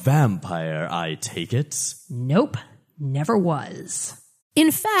a vampire, I take it. Nope, never was. In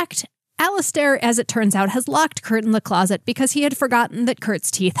fact, Alistair, as it turns out, has locked Kurt in the closet because he had forgotten that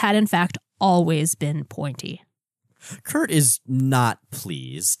Kurt's teeth had in fact always been pointy. Kurt is not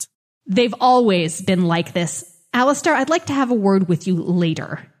pleased. They've always been like this. Alistair, I'd like to have a word with you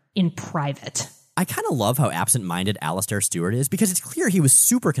later, in private. I kind of love how absent-minded Alistair Stewart is because it's clear he was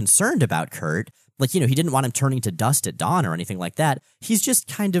super concerned about Kurt. Like, he didn't want him turning to dust at dawn or anything like that. He's just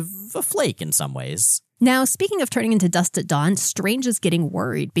kind of a flake in some ways. Now, speaking of turning into dust at dawn, Strange is getting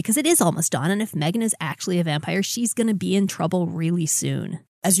worried because it is almost dawn, and if Megan is actually a vampire, she's going to be in trouble really soon.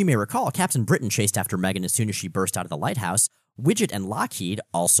 As you may recall, Captain Britain chased after Megan as soon as she burst out of the lighthouse. Widget and Lockheed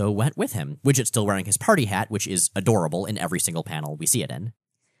also went with him. Widget still wearing his party hat, which is adorable in every single panel we see it in.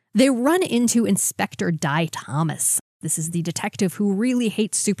 They run into Inspector Di Thomas. This is the detective who really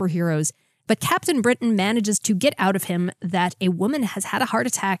hates superheroes. But Captain Britain manages to get out of him that a woman has had a heart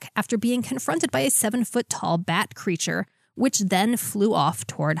attack after being confronted by a 7-foot-tall bat creature, which then flew off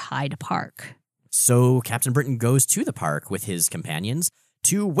toward Hyde Park. So Captain Britain goes to the park with his companions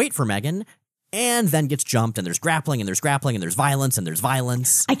to wait for Megan, and then gets jumped, and there's grappling, and there's grappling, and there's violence, and there's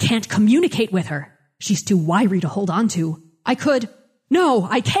violence. I can't communicate with her. She's too wiry to hold on to. I could. No,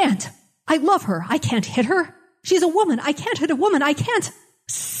 I can't. I love her. I can't hit her. She's a woman. I can't hit a woman. I can't.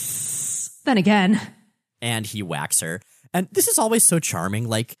 Then again. And he whacks her. And this is always so charming.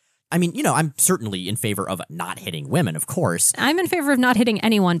 Like, I mean, I'm certainly in favor of not hitting women, of course. I'm in favor of not hitting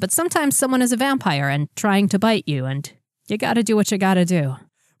anyone, but sometimes someone is a vampire and trying to bite you, and you gotta do what you gotta do.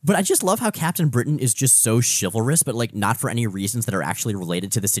 But I just love how Captain Britain is just so chivalrous, but like not for any reasons that are actually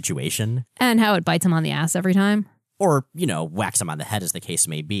related to the situation. And how it bites him on the ass every time. Or, whacks him on the head as the case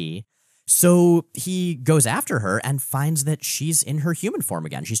may be. So he goes after her and finds that she's in her human form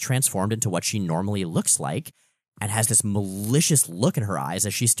again. She's transformed into what she normally looks like and has this malicious look in her eyes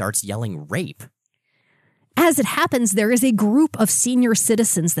as she starts yelling rape. As it happens, there is a group of senior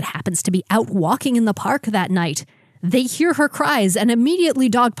citizens that happens to be out walking in the park that night. They hear her cries and immediately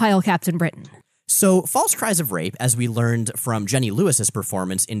dogpile Captain Britain. So false cries of rape, as we learned from Jenny Lewis's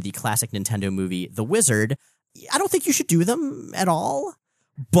performance in the classic Nintendo movie The Wizard, I don't think you should do them at all.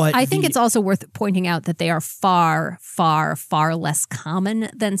 But I think it's also worth pointing out that they are far, far, far less common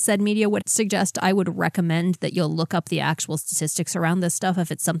than said media would suggest. I would recommend that you'll look up the actual statistics around this stuff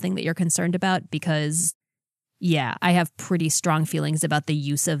if it's something that you're concerned about, because, yeah, I have pretty strong feelings about the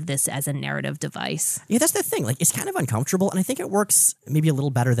use of this as a narrative device. Yeah, that's the thing. Like, it's kind of uncomfortable, and I think it works maybe a little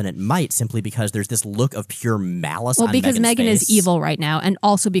better than it might, simply because there's this look of pure malice on because Megan's Megan face. is evil right now, and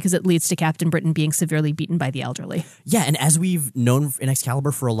also because it leads to Captain Britain being severely beaten by the elderly. Yeah, and as we've known in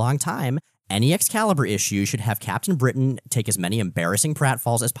Excalibur for a long time, any Excalibur issue should have Captain Britain take as many embarrassing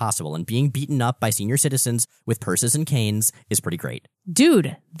pratfalls as possible, and being beaten up by senior citizens with purses and canes is pretty great.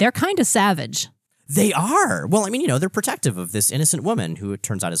 Dude, they're kind of savage. They are. Well, I mean, they're protective of this innocent woman who it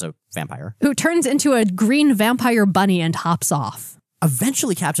turns out is a vampire. Who turns into a green vampire bunny and hops off.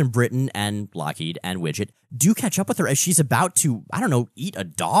 Eventually, Captain Britain and Lockheed and Widget do catch up with her as she's about to, eat a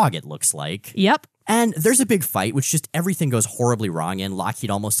dog, it looks like. Yep. And there's a big fight, which just everything goes horribly wrong in. Lockheed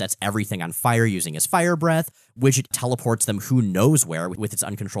almost sets everything on fire using his fire breath. Widget teleports them who knows where with its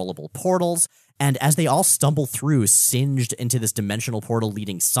uncontrollable portals. And as they all stumble through, singed into this dimensional portal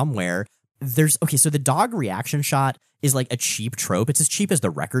leading somewhere, so the dog reaction shot is like a cheap trope. It's as cheap as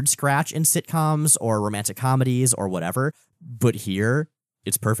the record scratch in sitcoms or romantic comedies or whatever. But here,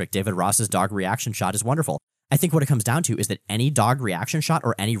 it's perfect. David Ross's dog reaction shot is wonderful. I think what it comes down to is that any dog reaction shot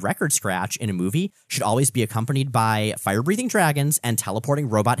or any record scratch in a movie should always be accompanied by fire-breathing dragons and teleporting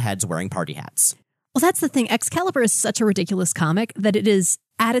robot heads wearing party hats. Well, that's the thing. Excalibur is such a ridiculous comic that it is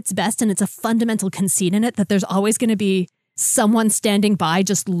at its best, and it's a fundamental conceit in it that there's always going to be someone standing by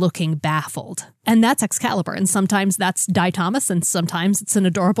just looking baffled. And that's Excalibur. And sometimes that's Di Thomas, and sometimes it's an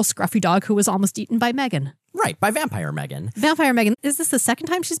adorable scruffy dog who was almost eaten by Megan. Right, by Vampire Megan. Vampire Megan. Is this the second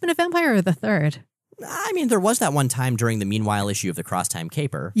time she's been a vampire or the third? I mean, there was that one time during the Meanwhile issue of the Crosstime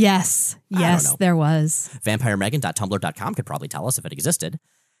Caper. Yes, there was. VampireMegan.tumblr.com could probably tell us if it existed.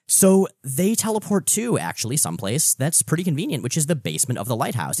 So they teleport to, actually, someplace that's pretty convenient, which is the basement of the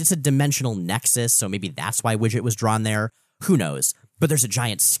lighthouse. It's a dimensional nexus, so maybe that's why Widget was drawn there. Who knows? But there's a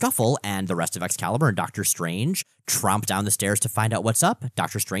giant scuffle, and the rest of Excalibur and Doctor Strange tromp down the stairs to find out what's up.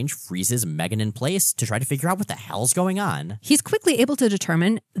 Doctor Strange freezes Megan in place to try to figure out what the hell's going on. He's quickly able to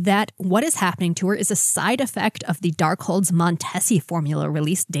determine that what is happening to her is a side effect of the Darkhold's Montesi formula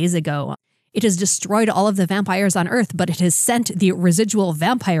released days ago. It has destroyed all of the vampires on Earth, but it has sent the residual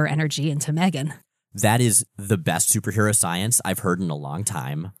vampire energy into Megan. That is the best superhero science I've heard in a long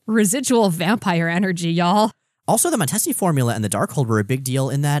time. Residual vampire energy, y'all. Also, the Montesi formula and the Darkhold were a big deal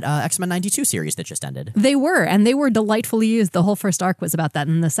in that X-Men 92 series that just ended. They were, and they were delightfully used. The whole first arc was about that,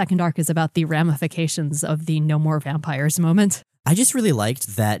 and the second arc is about the ramifications of the no more vampires moment. I just really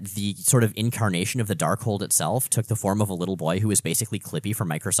liked that the sort of incarnation of the Darkhold itself took the form of a little boy who was basically Clippy from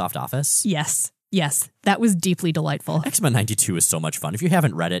Microsoft Office. Yes, that was deeply delightful. X-Men 92 is so much fun. If you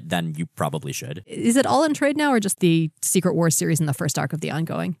haven't read it, then you probably should. Is it all in trade now, or just the Secret Wars series and the first arc of the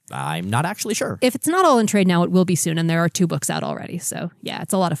ongoing? I'm not actually sure. If it's not all in trade now, it will be soon, and there are 2 books out already. So yeah,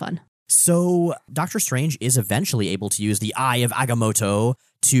 it's a lot of fun. So Doctor Strange is eventually able to use the Eye of Agamotto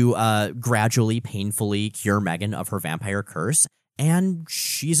to gradually, painfully cure Megan of her vampire curse. And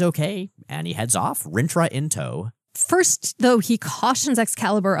she's okay, and he heads off, Rintrah in tow. First, though, he cautions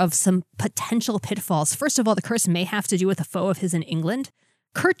Excalibur of some potential pitfalls. First of all, the curse may have to do with a foe of his in England.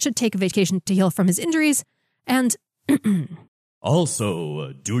 Kurt should take a vacation to heal from his injuries, and...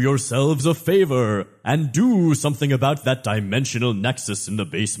 Also, do yourselves a favor and do something about that dimensional nexus in the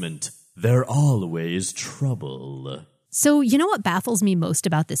basement. They're always trouble. So, you know what baffles me most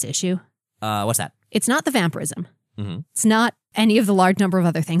about this issue? What's that? It's not the vampirism. Mm-hmm. It's not any of the large number of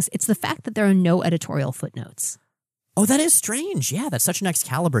other things. It's the fact that there are no editorial footnotes. Oh, that is strange. Yeah, that's such an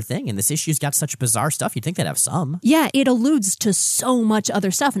Excalibur thing, and this issue's got such bizarre stuff. You'd think they'd have some. Yeah, it alludes to so much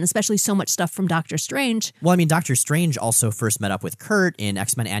other stuff, and especially so much stuff from Doctor Strange. Well, I mean, Doctor Strange also first met up with Kurt in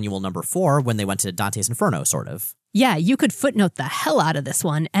X-Men Annual number 4 when they went to Dante's Inferno, sort of. Yeah, you could footnote the hell out of this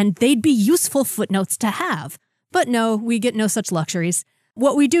one, and they'd be useful footnotes to have. But no, we get no such luxuries.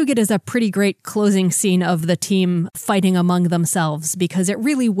 What we do get is a pretty great closing scene of the team fighting among themselves, because it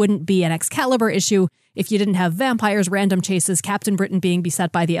really wouldn't be an Excalibur issue if you didn't have vampires, random chases, Captain Britain being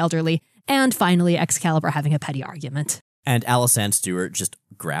beset by the elderly, and finally Excalibur having a petty argument. And Alysanne Stewart just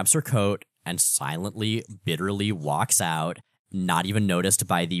grabs her coat and silently, bitterly walks out, not even noticed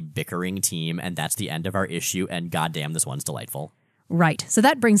by the bickering team, and that's the end of our issue, and goddamn, this one's delightful. Right, so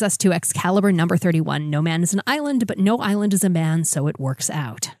that brings us to Excalibur number 31. No man is an island, but no island is a man, so it works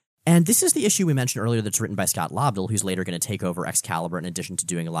out. And this is the issue we mentioned earlier that's written by Scott Lobdell, who's later going to take over Excalibur in addition to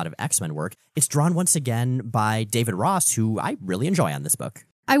doing a lot of X-Men work. It's drawn once again by David Ross, who I really enjoy on this book.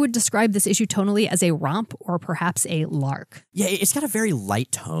 I would describe this issue tonally as a romp or perhaps a lark. Yeah, it's got a very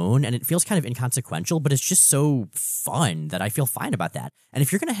light tone, and it feels kind of inconsequential, but it's just so fun that I feel fine about that. And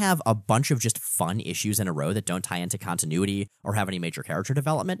if you're going to have a bunch of just fun issues in a row that don't tie into continuity or have any major character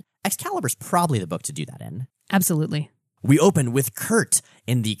development, Excalibur's probably the book to do that in. Absolutely. We open with Kurt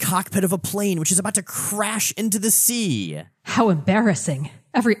in the cockpit of a plane which is about to crash into the sea. How embarrassing.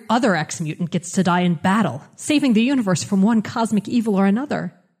 Every other X-mutant gets to die in battle, saving the universe from one cosmic evil or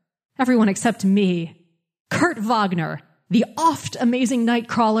another. Everyone except me. Kurt Wagner, the oft amazing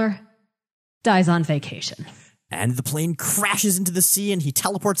Nightcrawler, dies on vacation. And the plane crashes into the sea, and he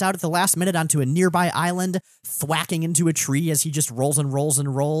teleports out at the last minute onto a nearby island, thwacking into a tree as he just rolls and rolls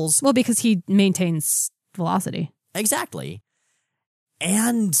and rolls. Well, because he maintains velocity. Exactly.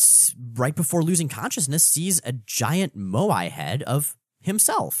 And right before losing consciousness, sees a giant Moai head of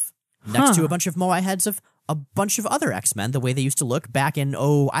himself next to a bunch of Moai heads of a bunch of other X-Men, the way they used to look back in,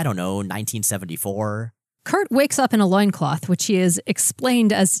 1974. Kurt wakes up in a loincloth, which he is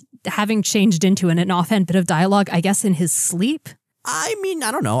explained as having changed into in an offhand bit of dialogue, I guess, in his sleep. I mean, I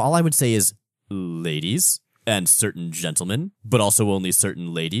don't know. All I would say is, ladies and certain gentlemen, but also only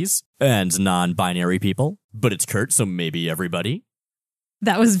certain ladies and non-binary people. But it's Kurt, so maybe everybody.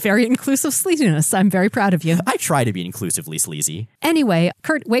 That was very inclusive sleaziness. I'm very proud of you. I try to be inclusively sleazy. Anyway,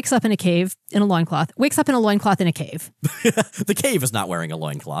 Kurt wakes up in a cave in a loincloth, wakes up in a loincloth in a cave. The cave is not wearing a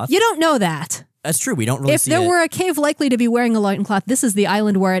loincloth. You don't know that. That's true. We don't really If see there it. were a cave likely to be wearing a loincloth, this is the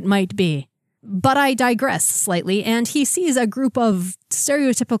island where it might be. But I digress slightly, and he sees a group of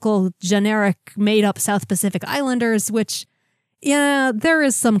stereotypical, generic, made-up South Pacific Islanders, which, yeah, there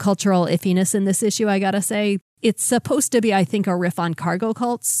is some cultural iffiness in this issue, I gotta say. It's supposed to be, I think, a riff on cargo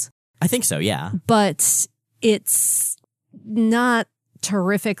cults. I think so, yeah. But it's not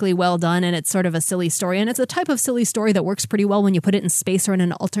terrifically well done, and it's sort of a silly story. And it's a type of silly story that works pretty well when you put it in space or in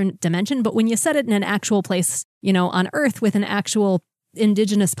an alternate dimension. But when you set it in an actual place, on Earth with an actual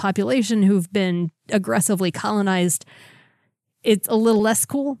indigenous population who've been aggressively colonized, it's a little less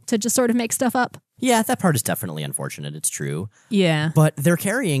cool to just sort of make stuff up. Yeah, that part is definitely unfortunate. It's true. Yeah. But they're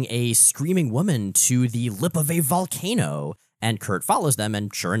carrying a screaming woman to the lip of a volcano, and Kurt follows them,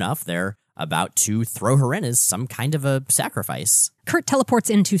 and sure enough, they're about to throw her in as some kind of a sacrifice. Kurt teleports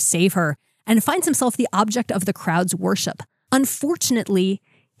in to save her and finds himself the object of the crowd's worship. Unfortunately,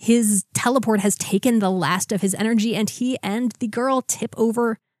 his teleport has taken the last of his energy, and he and the girl tip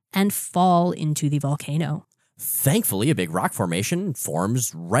over and fall into the volcano. Thankfully, a big rock formation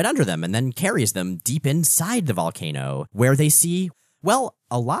forms right under them and then carries them deep inside the volcano, where they see, well,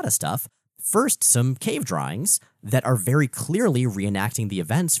 a lot of stuff. First, some cave drawings that are very clearly reenacting the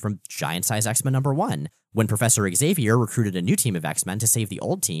events from Giant Size X-Men #1, when Professor Xavier recruited a new team of X-Men to save the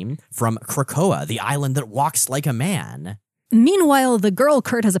old team from Krakoa, the island that walks like a man. Meanwhile, the girl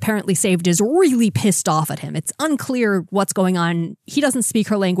Kurt has apparently saved is really pissed off at him. It's unclear what's going on. He doesn't speak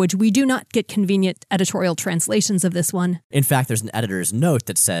her language. We do not get convenient editorial translations of this one. In fact, there's an editor's note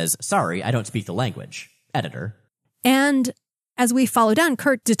that says, "Sorry, I don't speak the language. Editor." And as we follow down,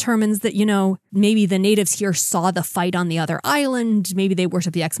 Kurt determines that, maybe the natives here saw the fight on the other island. Maybe they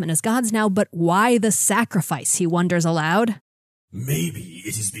worship the X-Men as gods now, but why the sacrifice, he wonders aloud. Maybe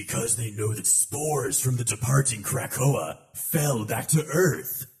it is because they know that spores from the departing Krakoa fell back to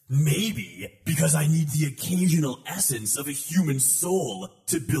Earth. Maybe because I need the occasional essence of a human soul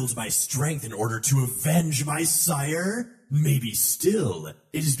to build my strength in order to avenge my sire. Maybe still, it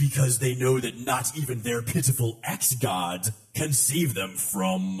is because they know that not even their pitiful ex-god can save them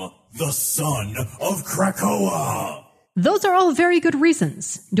from the son of Krakoa. Those are all very good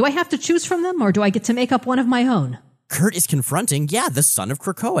reasons. Do I have to choose from them, or do I get to make up one of my own? Kurt is confronting, the son of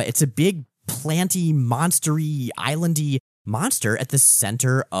Krakoa. It's a big, planty, monstery, islandy monster at the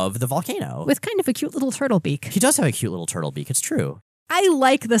center of the volcano. With kind of a cute little turtle beak. He does have a cute little turtle beak, it's true. I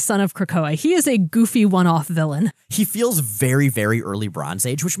like the son of Krakoa. He is a goofy one-off villain. He feels very, very early Bronze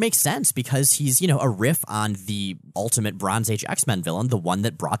Age, which makes sense because he's, a riff on the ultimate Bronze Age X-Men villain, the one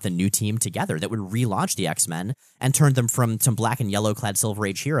that brought the new team together, that would relaunch the X-Men and turn them from some black and yellow-clad Silver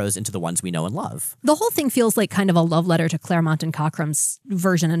Age heroes into the ones we know and love. The whole thing feels like kind of a love letter to Claremont and Cockrum's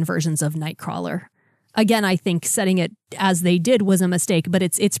version and versions of Nightcrawler. Again, I think setting it as they did was a mistake, but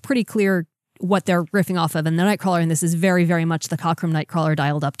it's pretty clear what they're riffing off of, and the Nightcrawler in this is very, very much the Cockrum Nightcrawler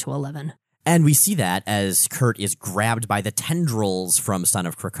dialed up to 11. And we see that as Kurt is grabbed by the tendrils from Son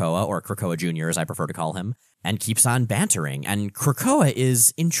of Krakoa, or Krakoa Jr., as I prefer to call him, and keeps on bantering, and Krakoa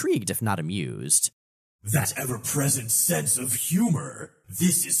is intrigued, if not amused. That ever-present sense of humor.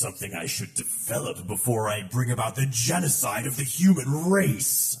 This is something I should develop before I bring about the genocide of the human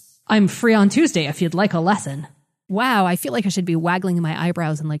race. I'm free on Tuesday if you'd like a lesson. Wow, I feel like I should be waggling my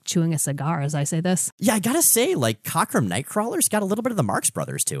eyebrows and like chewing a cigar as I say this. Yeah, I gotta say, like, Cockrum Nightcrawler's got a little bit of the Marx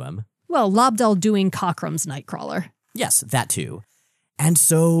Brothers to him. Well, Lobdell doing Cockrum's Nightcrawler. Yes, that too. And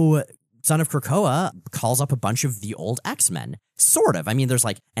so Son of Krakoa calls up a bunch of the old X-Men. Sort of. I mean, there's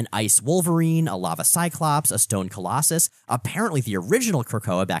like an Ice Wolverine, a Lava Cyclops, a Stone Colossus. Apparently, the original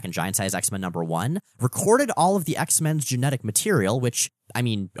Krakoa back in Giant Size X-Men #1 recorded all of the X-Men's genetic material, which, I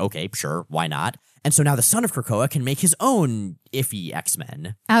mean, okay, sure, why not? And so now the Son of Krakoa can make his own iffy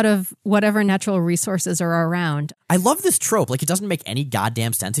X-Men. Out of whatever natural resources are around. I love this trope. Like, it doesn't make any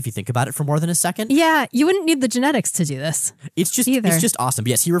goddamn sense if you think about it for more than a second. Yeah, you wouldn't need the genetics to do this. It's just awesome. But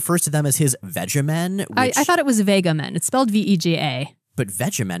yes, he refers to them as his Vegamen. I thought it was Vega Men. It's spelled Vega. But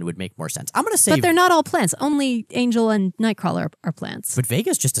Vegamen would make more sense. I'm going to say... But they're not all plants. Only Angel and Nightcrawler are plants. But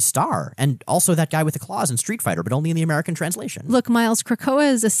Vega's just a star. And also that guy with the claws in Street Fighter, but only in the American translation. Look, Miles, Krakoa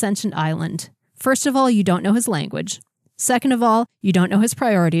is a sentient island. First of all, you don't know his language. Second of all, you don't know his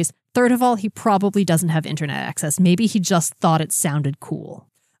priorities. Third of all, he probably doesn't have internet access. Maybe he just thought it sounded cool.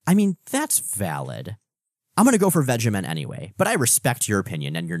 I mean, that's valid. I'm going to go for Vegamen anyway, but I respect your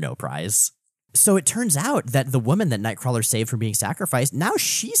opinion and your no prize. So it turns out that the woman that Nightcrawler saved from being sacrificed, now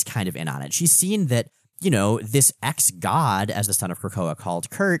she's kind of in on it. She's seen that, you know, this ex-god, as the Son of Krakoa called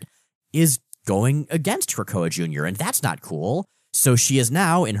Kurt, is going against Krakoa Jr., and that's not cool. So she is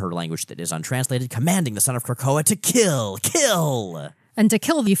now, in her language that is untranslated, commanding the Son of Krakoa to kill! And to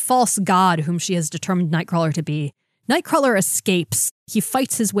kill the false god whom she has determined Nightcrawler to be. Nightcrawler escapes. He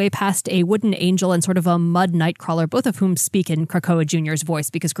fights his way past a wooden angel and sort of a mud Nightcrawler, both of whom speak in Krakoa Jr.'s voice,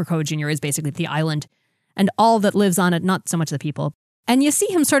 because Krakoa Jr. is basically the island, and all that lives on it, not so much the people. And you see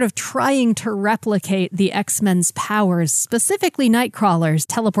him sort of trying to replicate the X-Men's powers, specifically Nightcrawler's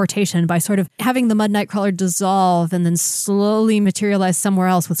teleportation, by sort of having the mud Nightcrawler dissolve and then slowly materialize somewhere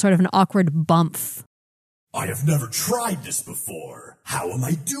else with sort of an awkward bump. I have never tried this before. How am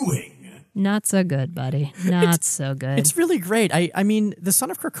I doing? Not so good, buddy. Not so good. It's really great. I mean, the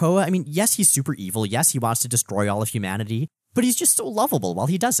Son of Krakoa, I mean, yes, he's super evil. Yes, he wants to destroy all of humanity, but he's just so lovable while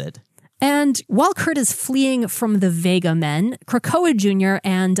he does it. And while Kurt is fleeing from the Vega Men, Krakoa Jr.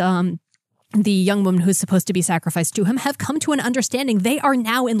 and the young woman who's supposed to be sacrificed to him have come to an understanding. They are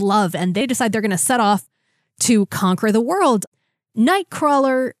now in love, and they decide they're going to set off to conquer the world.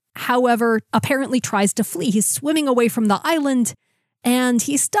 Nightcrawler, however, apparently tries to flee. He's swimming away from the island, and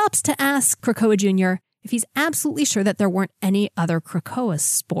he stops to ask Krakoa Jr. if he's absolutely sure that there weren't any other Krakoa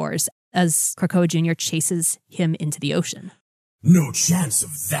spores as Krakoa Jr. chases him into the ocean. No chance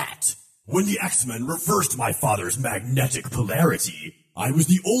of that. When the X-Men reversed my father's magnetic polarity, I was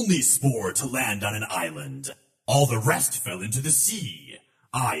the only spore to land on an island. All the rest fell into the sea.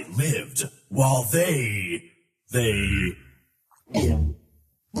 I lived, while they...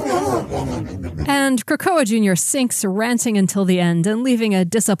 And Krakoa Jr. sinks, ranting until the end and leaving a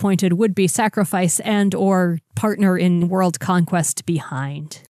disappointed would-be sacrifice and or partner in world conquest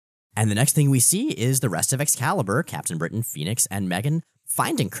behind. And the next thing we see is the rest of Excalibur, Captain Britain, Phoenix, and Megan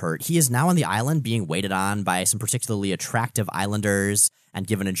finding Kurt. He is now on the island being waited on by some particularly attractive islanders and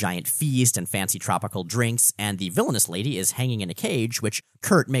given a giant feast and fancy tropical drinks, and the villainous lady is hanging in a cage, which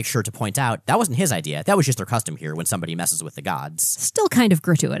Kurt makes sure to point out that wasn't his idea. That was just their custom here when somebody messes with the gods. Still kind of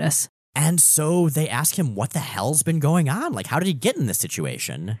gratuitous. And so they ask him what the hell's been going on? Like, how did he get in this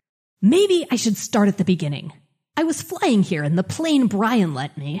situation? Maybe I should start at the beginning. I was flying here in the plane Brian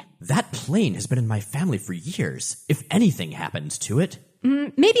lent me. That plane has been in my family for years. If anything happened to it...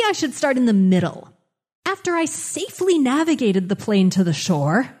 Maybe I should start in the middle. After I safely navigated the plane to the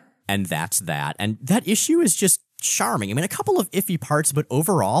shore. And that's that. And that issue is just charming. I mean, a couple of iffy parts, but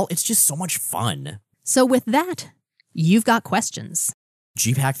overall, it's just so much fun. So with that, you've got questions.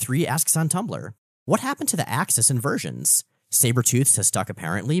 GPAC3 asks on Tumblr, what happened to the Axis inversions? Sabretooth's has stuck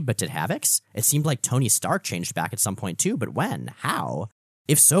apparently, but did Havoc's? It seemed like Tony Stark changed back at some point too, but when? How?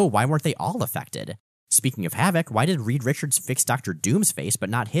 If so, why weren't they all affected? Speaking of Havoc, why did Reed Richards fix Dr. Doom's face, but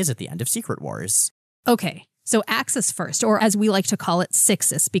not his at the end of Secret Wars? Okay, so Axis first, or as we like to call it,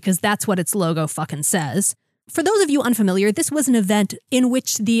 Sixis, because that's what its logo fucking says. For those of you unfamiliar, this was an event in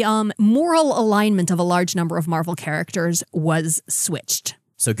which the moral alignment of a large number of Marvel characters was switched.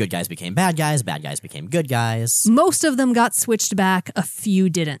 So good guys became bad guys became good guys. Most of them got switched back, a few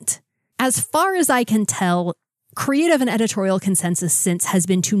didn't. As far as I can tell, creative and editorial consensus since has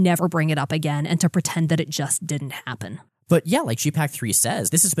been to never bring it up again and to pretend that it just didn't happen. But yeah, like GPAC3 says,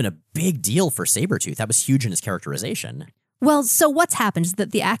 this has been a big deal for Sabretooth. That was huge in his characterization. Well, so what's happened is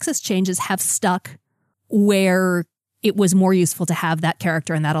that the Axis changes have stuck where it was more useful to have that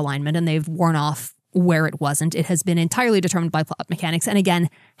character in that alignment, and they've worn off where it wasn't. It has been entirely determined by plot mechanics and, again,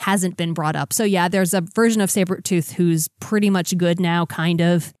 hasn't been brought up. So, yeah, there's a version of Sabretooth who's pretty much good now, kind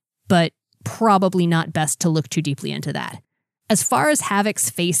of, but probably not best to look too deeply into that. As far as Havoc's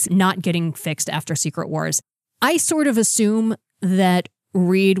face not getting fixed after Secret Wars, I sort of assume that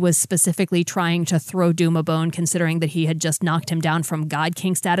Reed was specifically trying to throw Doom a bone, considering that he had just knocked him down from God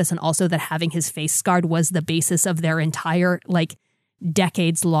King status, and also that having his face scarred was the basis of their entire,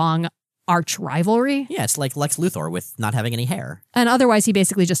 decades-long arch rivalry. Yeah, it's like Lex Luthor with not having any hair. And otherwise, he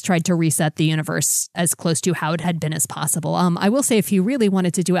basically just tried to reset the universe as close to how it had been as possible. I will say, if he really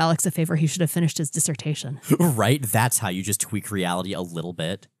wanted to do Alex a favor, he should have finished his dissertation. Right? That's how you just tweak reality a little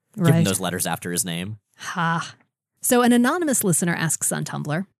bit. Give him those letters after his name. Ha. So an anonymous listener asks on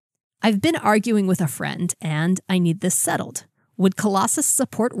Tumblr, I've been arguing with a friend, and I need this settled. Would Colossus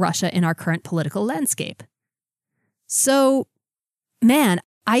support Russia in our current political landscape? So, man,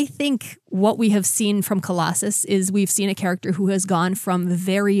 I think what we have seen from Colossus is we've seen a character who has gone from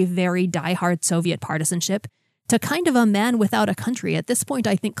very, very diehard Soviet partisanship to kind of a man without a country. At this point,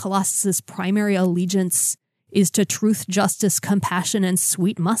 I think Colossus's primary allegiance is to truth, justice, compassion, and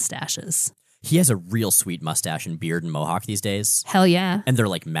sweet mustaches. He has a real sweet mustache and beard and mohawk these days. Hell yeah. And they're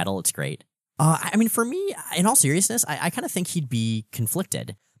like metal. It's great. For me, in all seriousness, I kind of think he'd be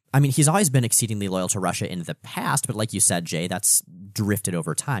conflicted. He's always been exceedingly loyal to Russia in the past, but like you said, Jay, that's drifted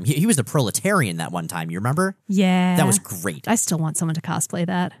over time. He was the proletarian that one time, you remember? Yeah. That was great. I still want someone to cosplay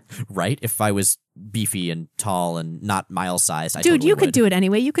that. Right? If I was beefy and tall and not Miles-sized, I Dude, totally you could would. do it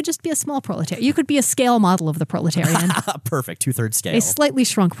anyway. You could just be a small proletarian. You could be a scale model of the proletarian. Perfect, 2/3 scale. A slightly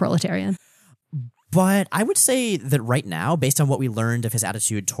shrunk proletarian. But I would say that right now, based on what we learned of his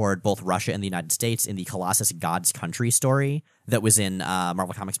attitude toward both Russia and the United States in the Colossus God's Country story that was in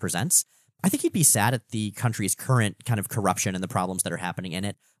Marvel Comics Presents, I think he'd be sad at the country's current kind of corruption and the problems that are happening in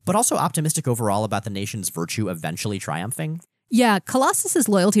it, but also optimistic overall about the nation's virtue eventually triumphing. Yeah, Colossus's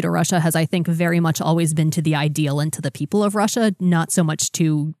loyalty to Russia has, I think, very much always been to the ideal and to the people of Russia, not so much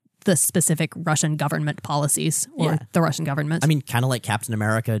to the specific Russian government policies or the Russian government. Kind of like Captain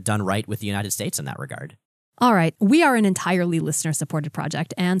America done right with the United States in that regard. All right, we are an entirely listener-supported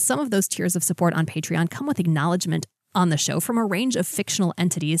project, and some of those tiers of support on Patreon come with acknowledgement on the show from a range of fictional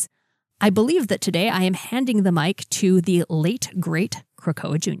entities. I believe that today I am handing the mic to the late, great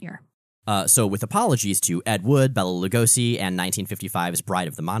Krakoa Jr. So with apologies to Ed Wood, Bela Lugosi, and 1955's Bride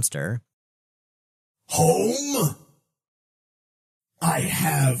of the Monster. Home? I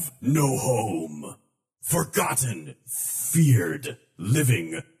have no home. Forgotten, feared,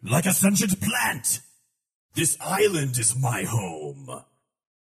 living like a sentient plant. This island is my home.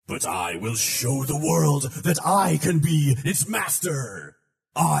 But I will show the world that I can be its master.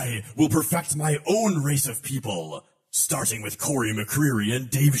 I will perfect my own race of people, starting with Corey McCreary and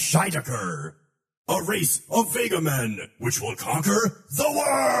Dave Scheidecker. A race of Vega men, which will conquer the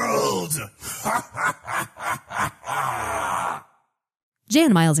world! Jay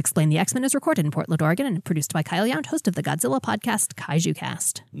and Miles Explain the X-Men is recorded in Portland, Oregon, and produced by Kyle Yount, host of the Godzilla podcast, Kaiju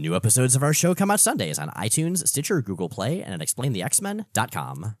Cast. New episodes of our show come out Sundays on iTunes, Stitcher, Google Play, and at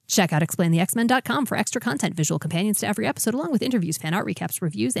explainthexmen.com. Check out explainthexmen.com for extra content, visual companions to every episode, along with interviews, fan art, recaps,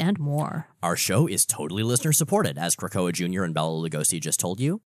 reviews, and more. Our show is totally listener-supported, as Krakoa Jr. and Bela Lugosi just told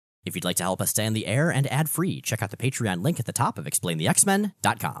you. If you'd like to help us stay on the air and ad-free, check out the Patreon link at the top of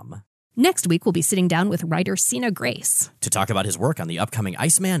explainthexmen.com. Next week, we'll be sitting down with writer Sina Grace to talk about his work on the upcoming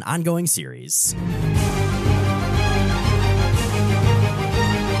Iceman ongoing series.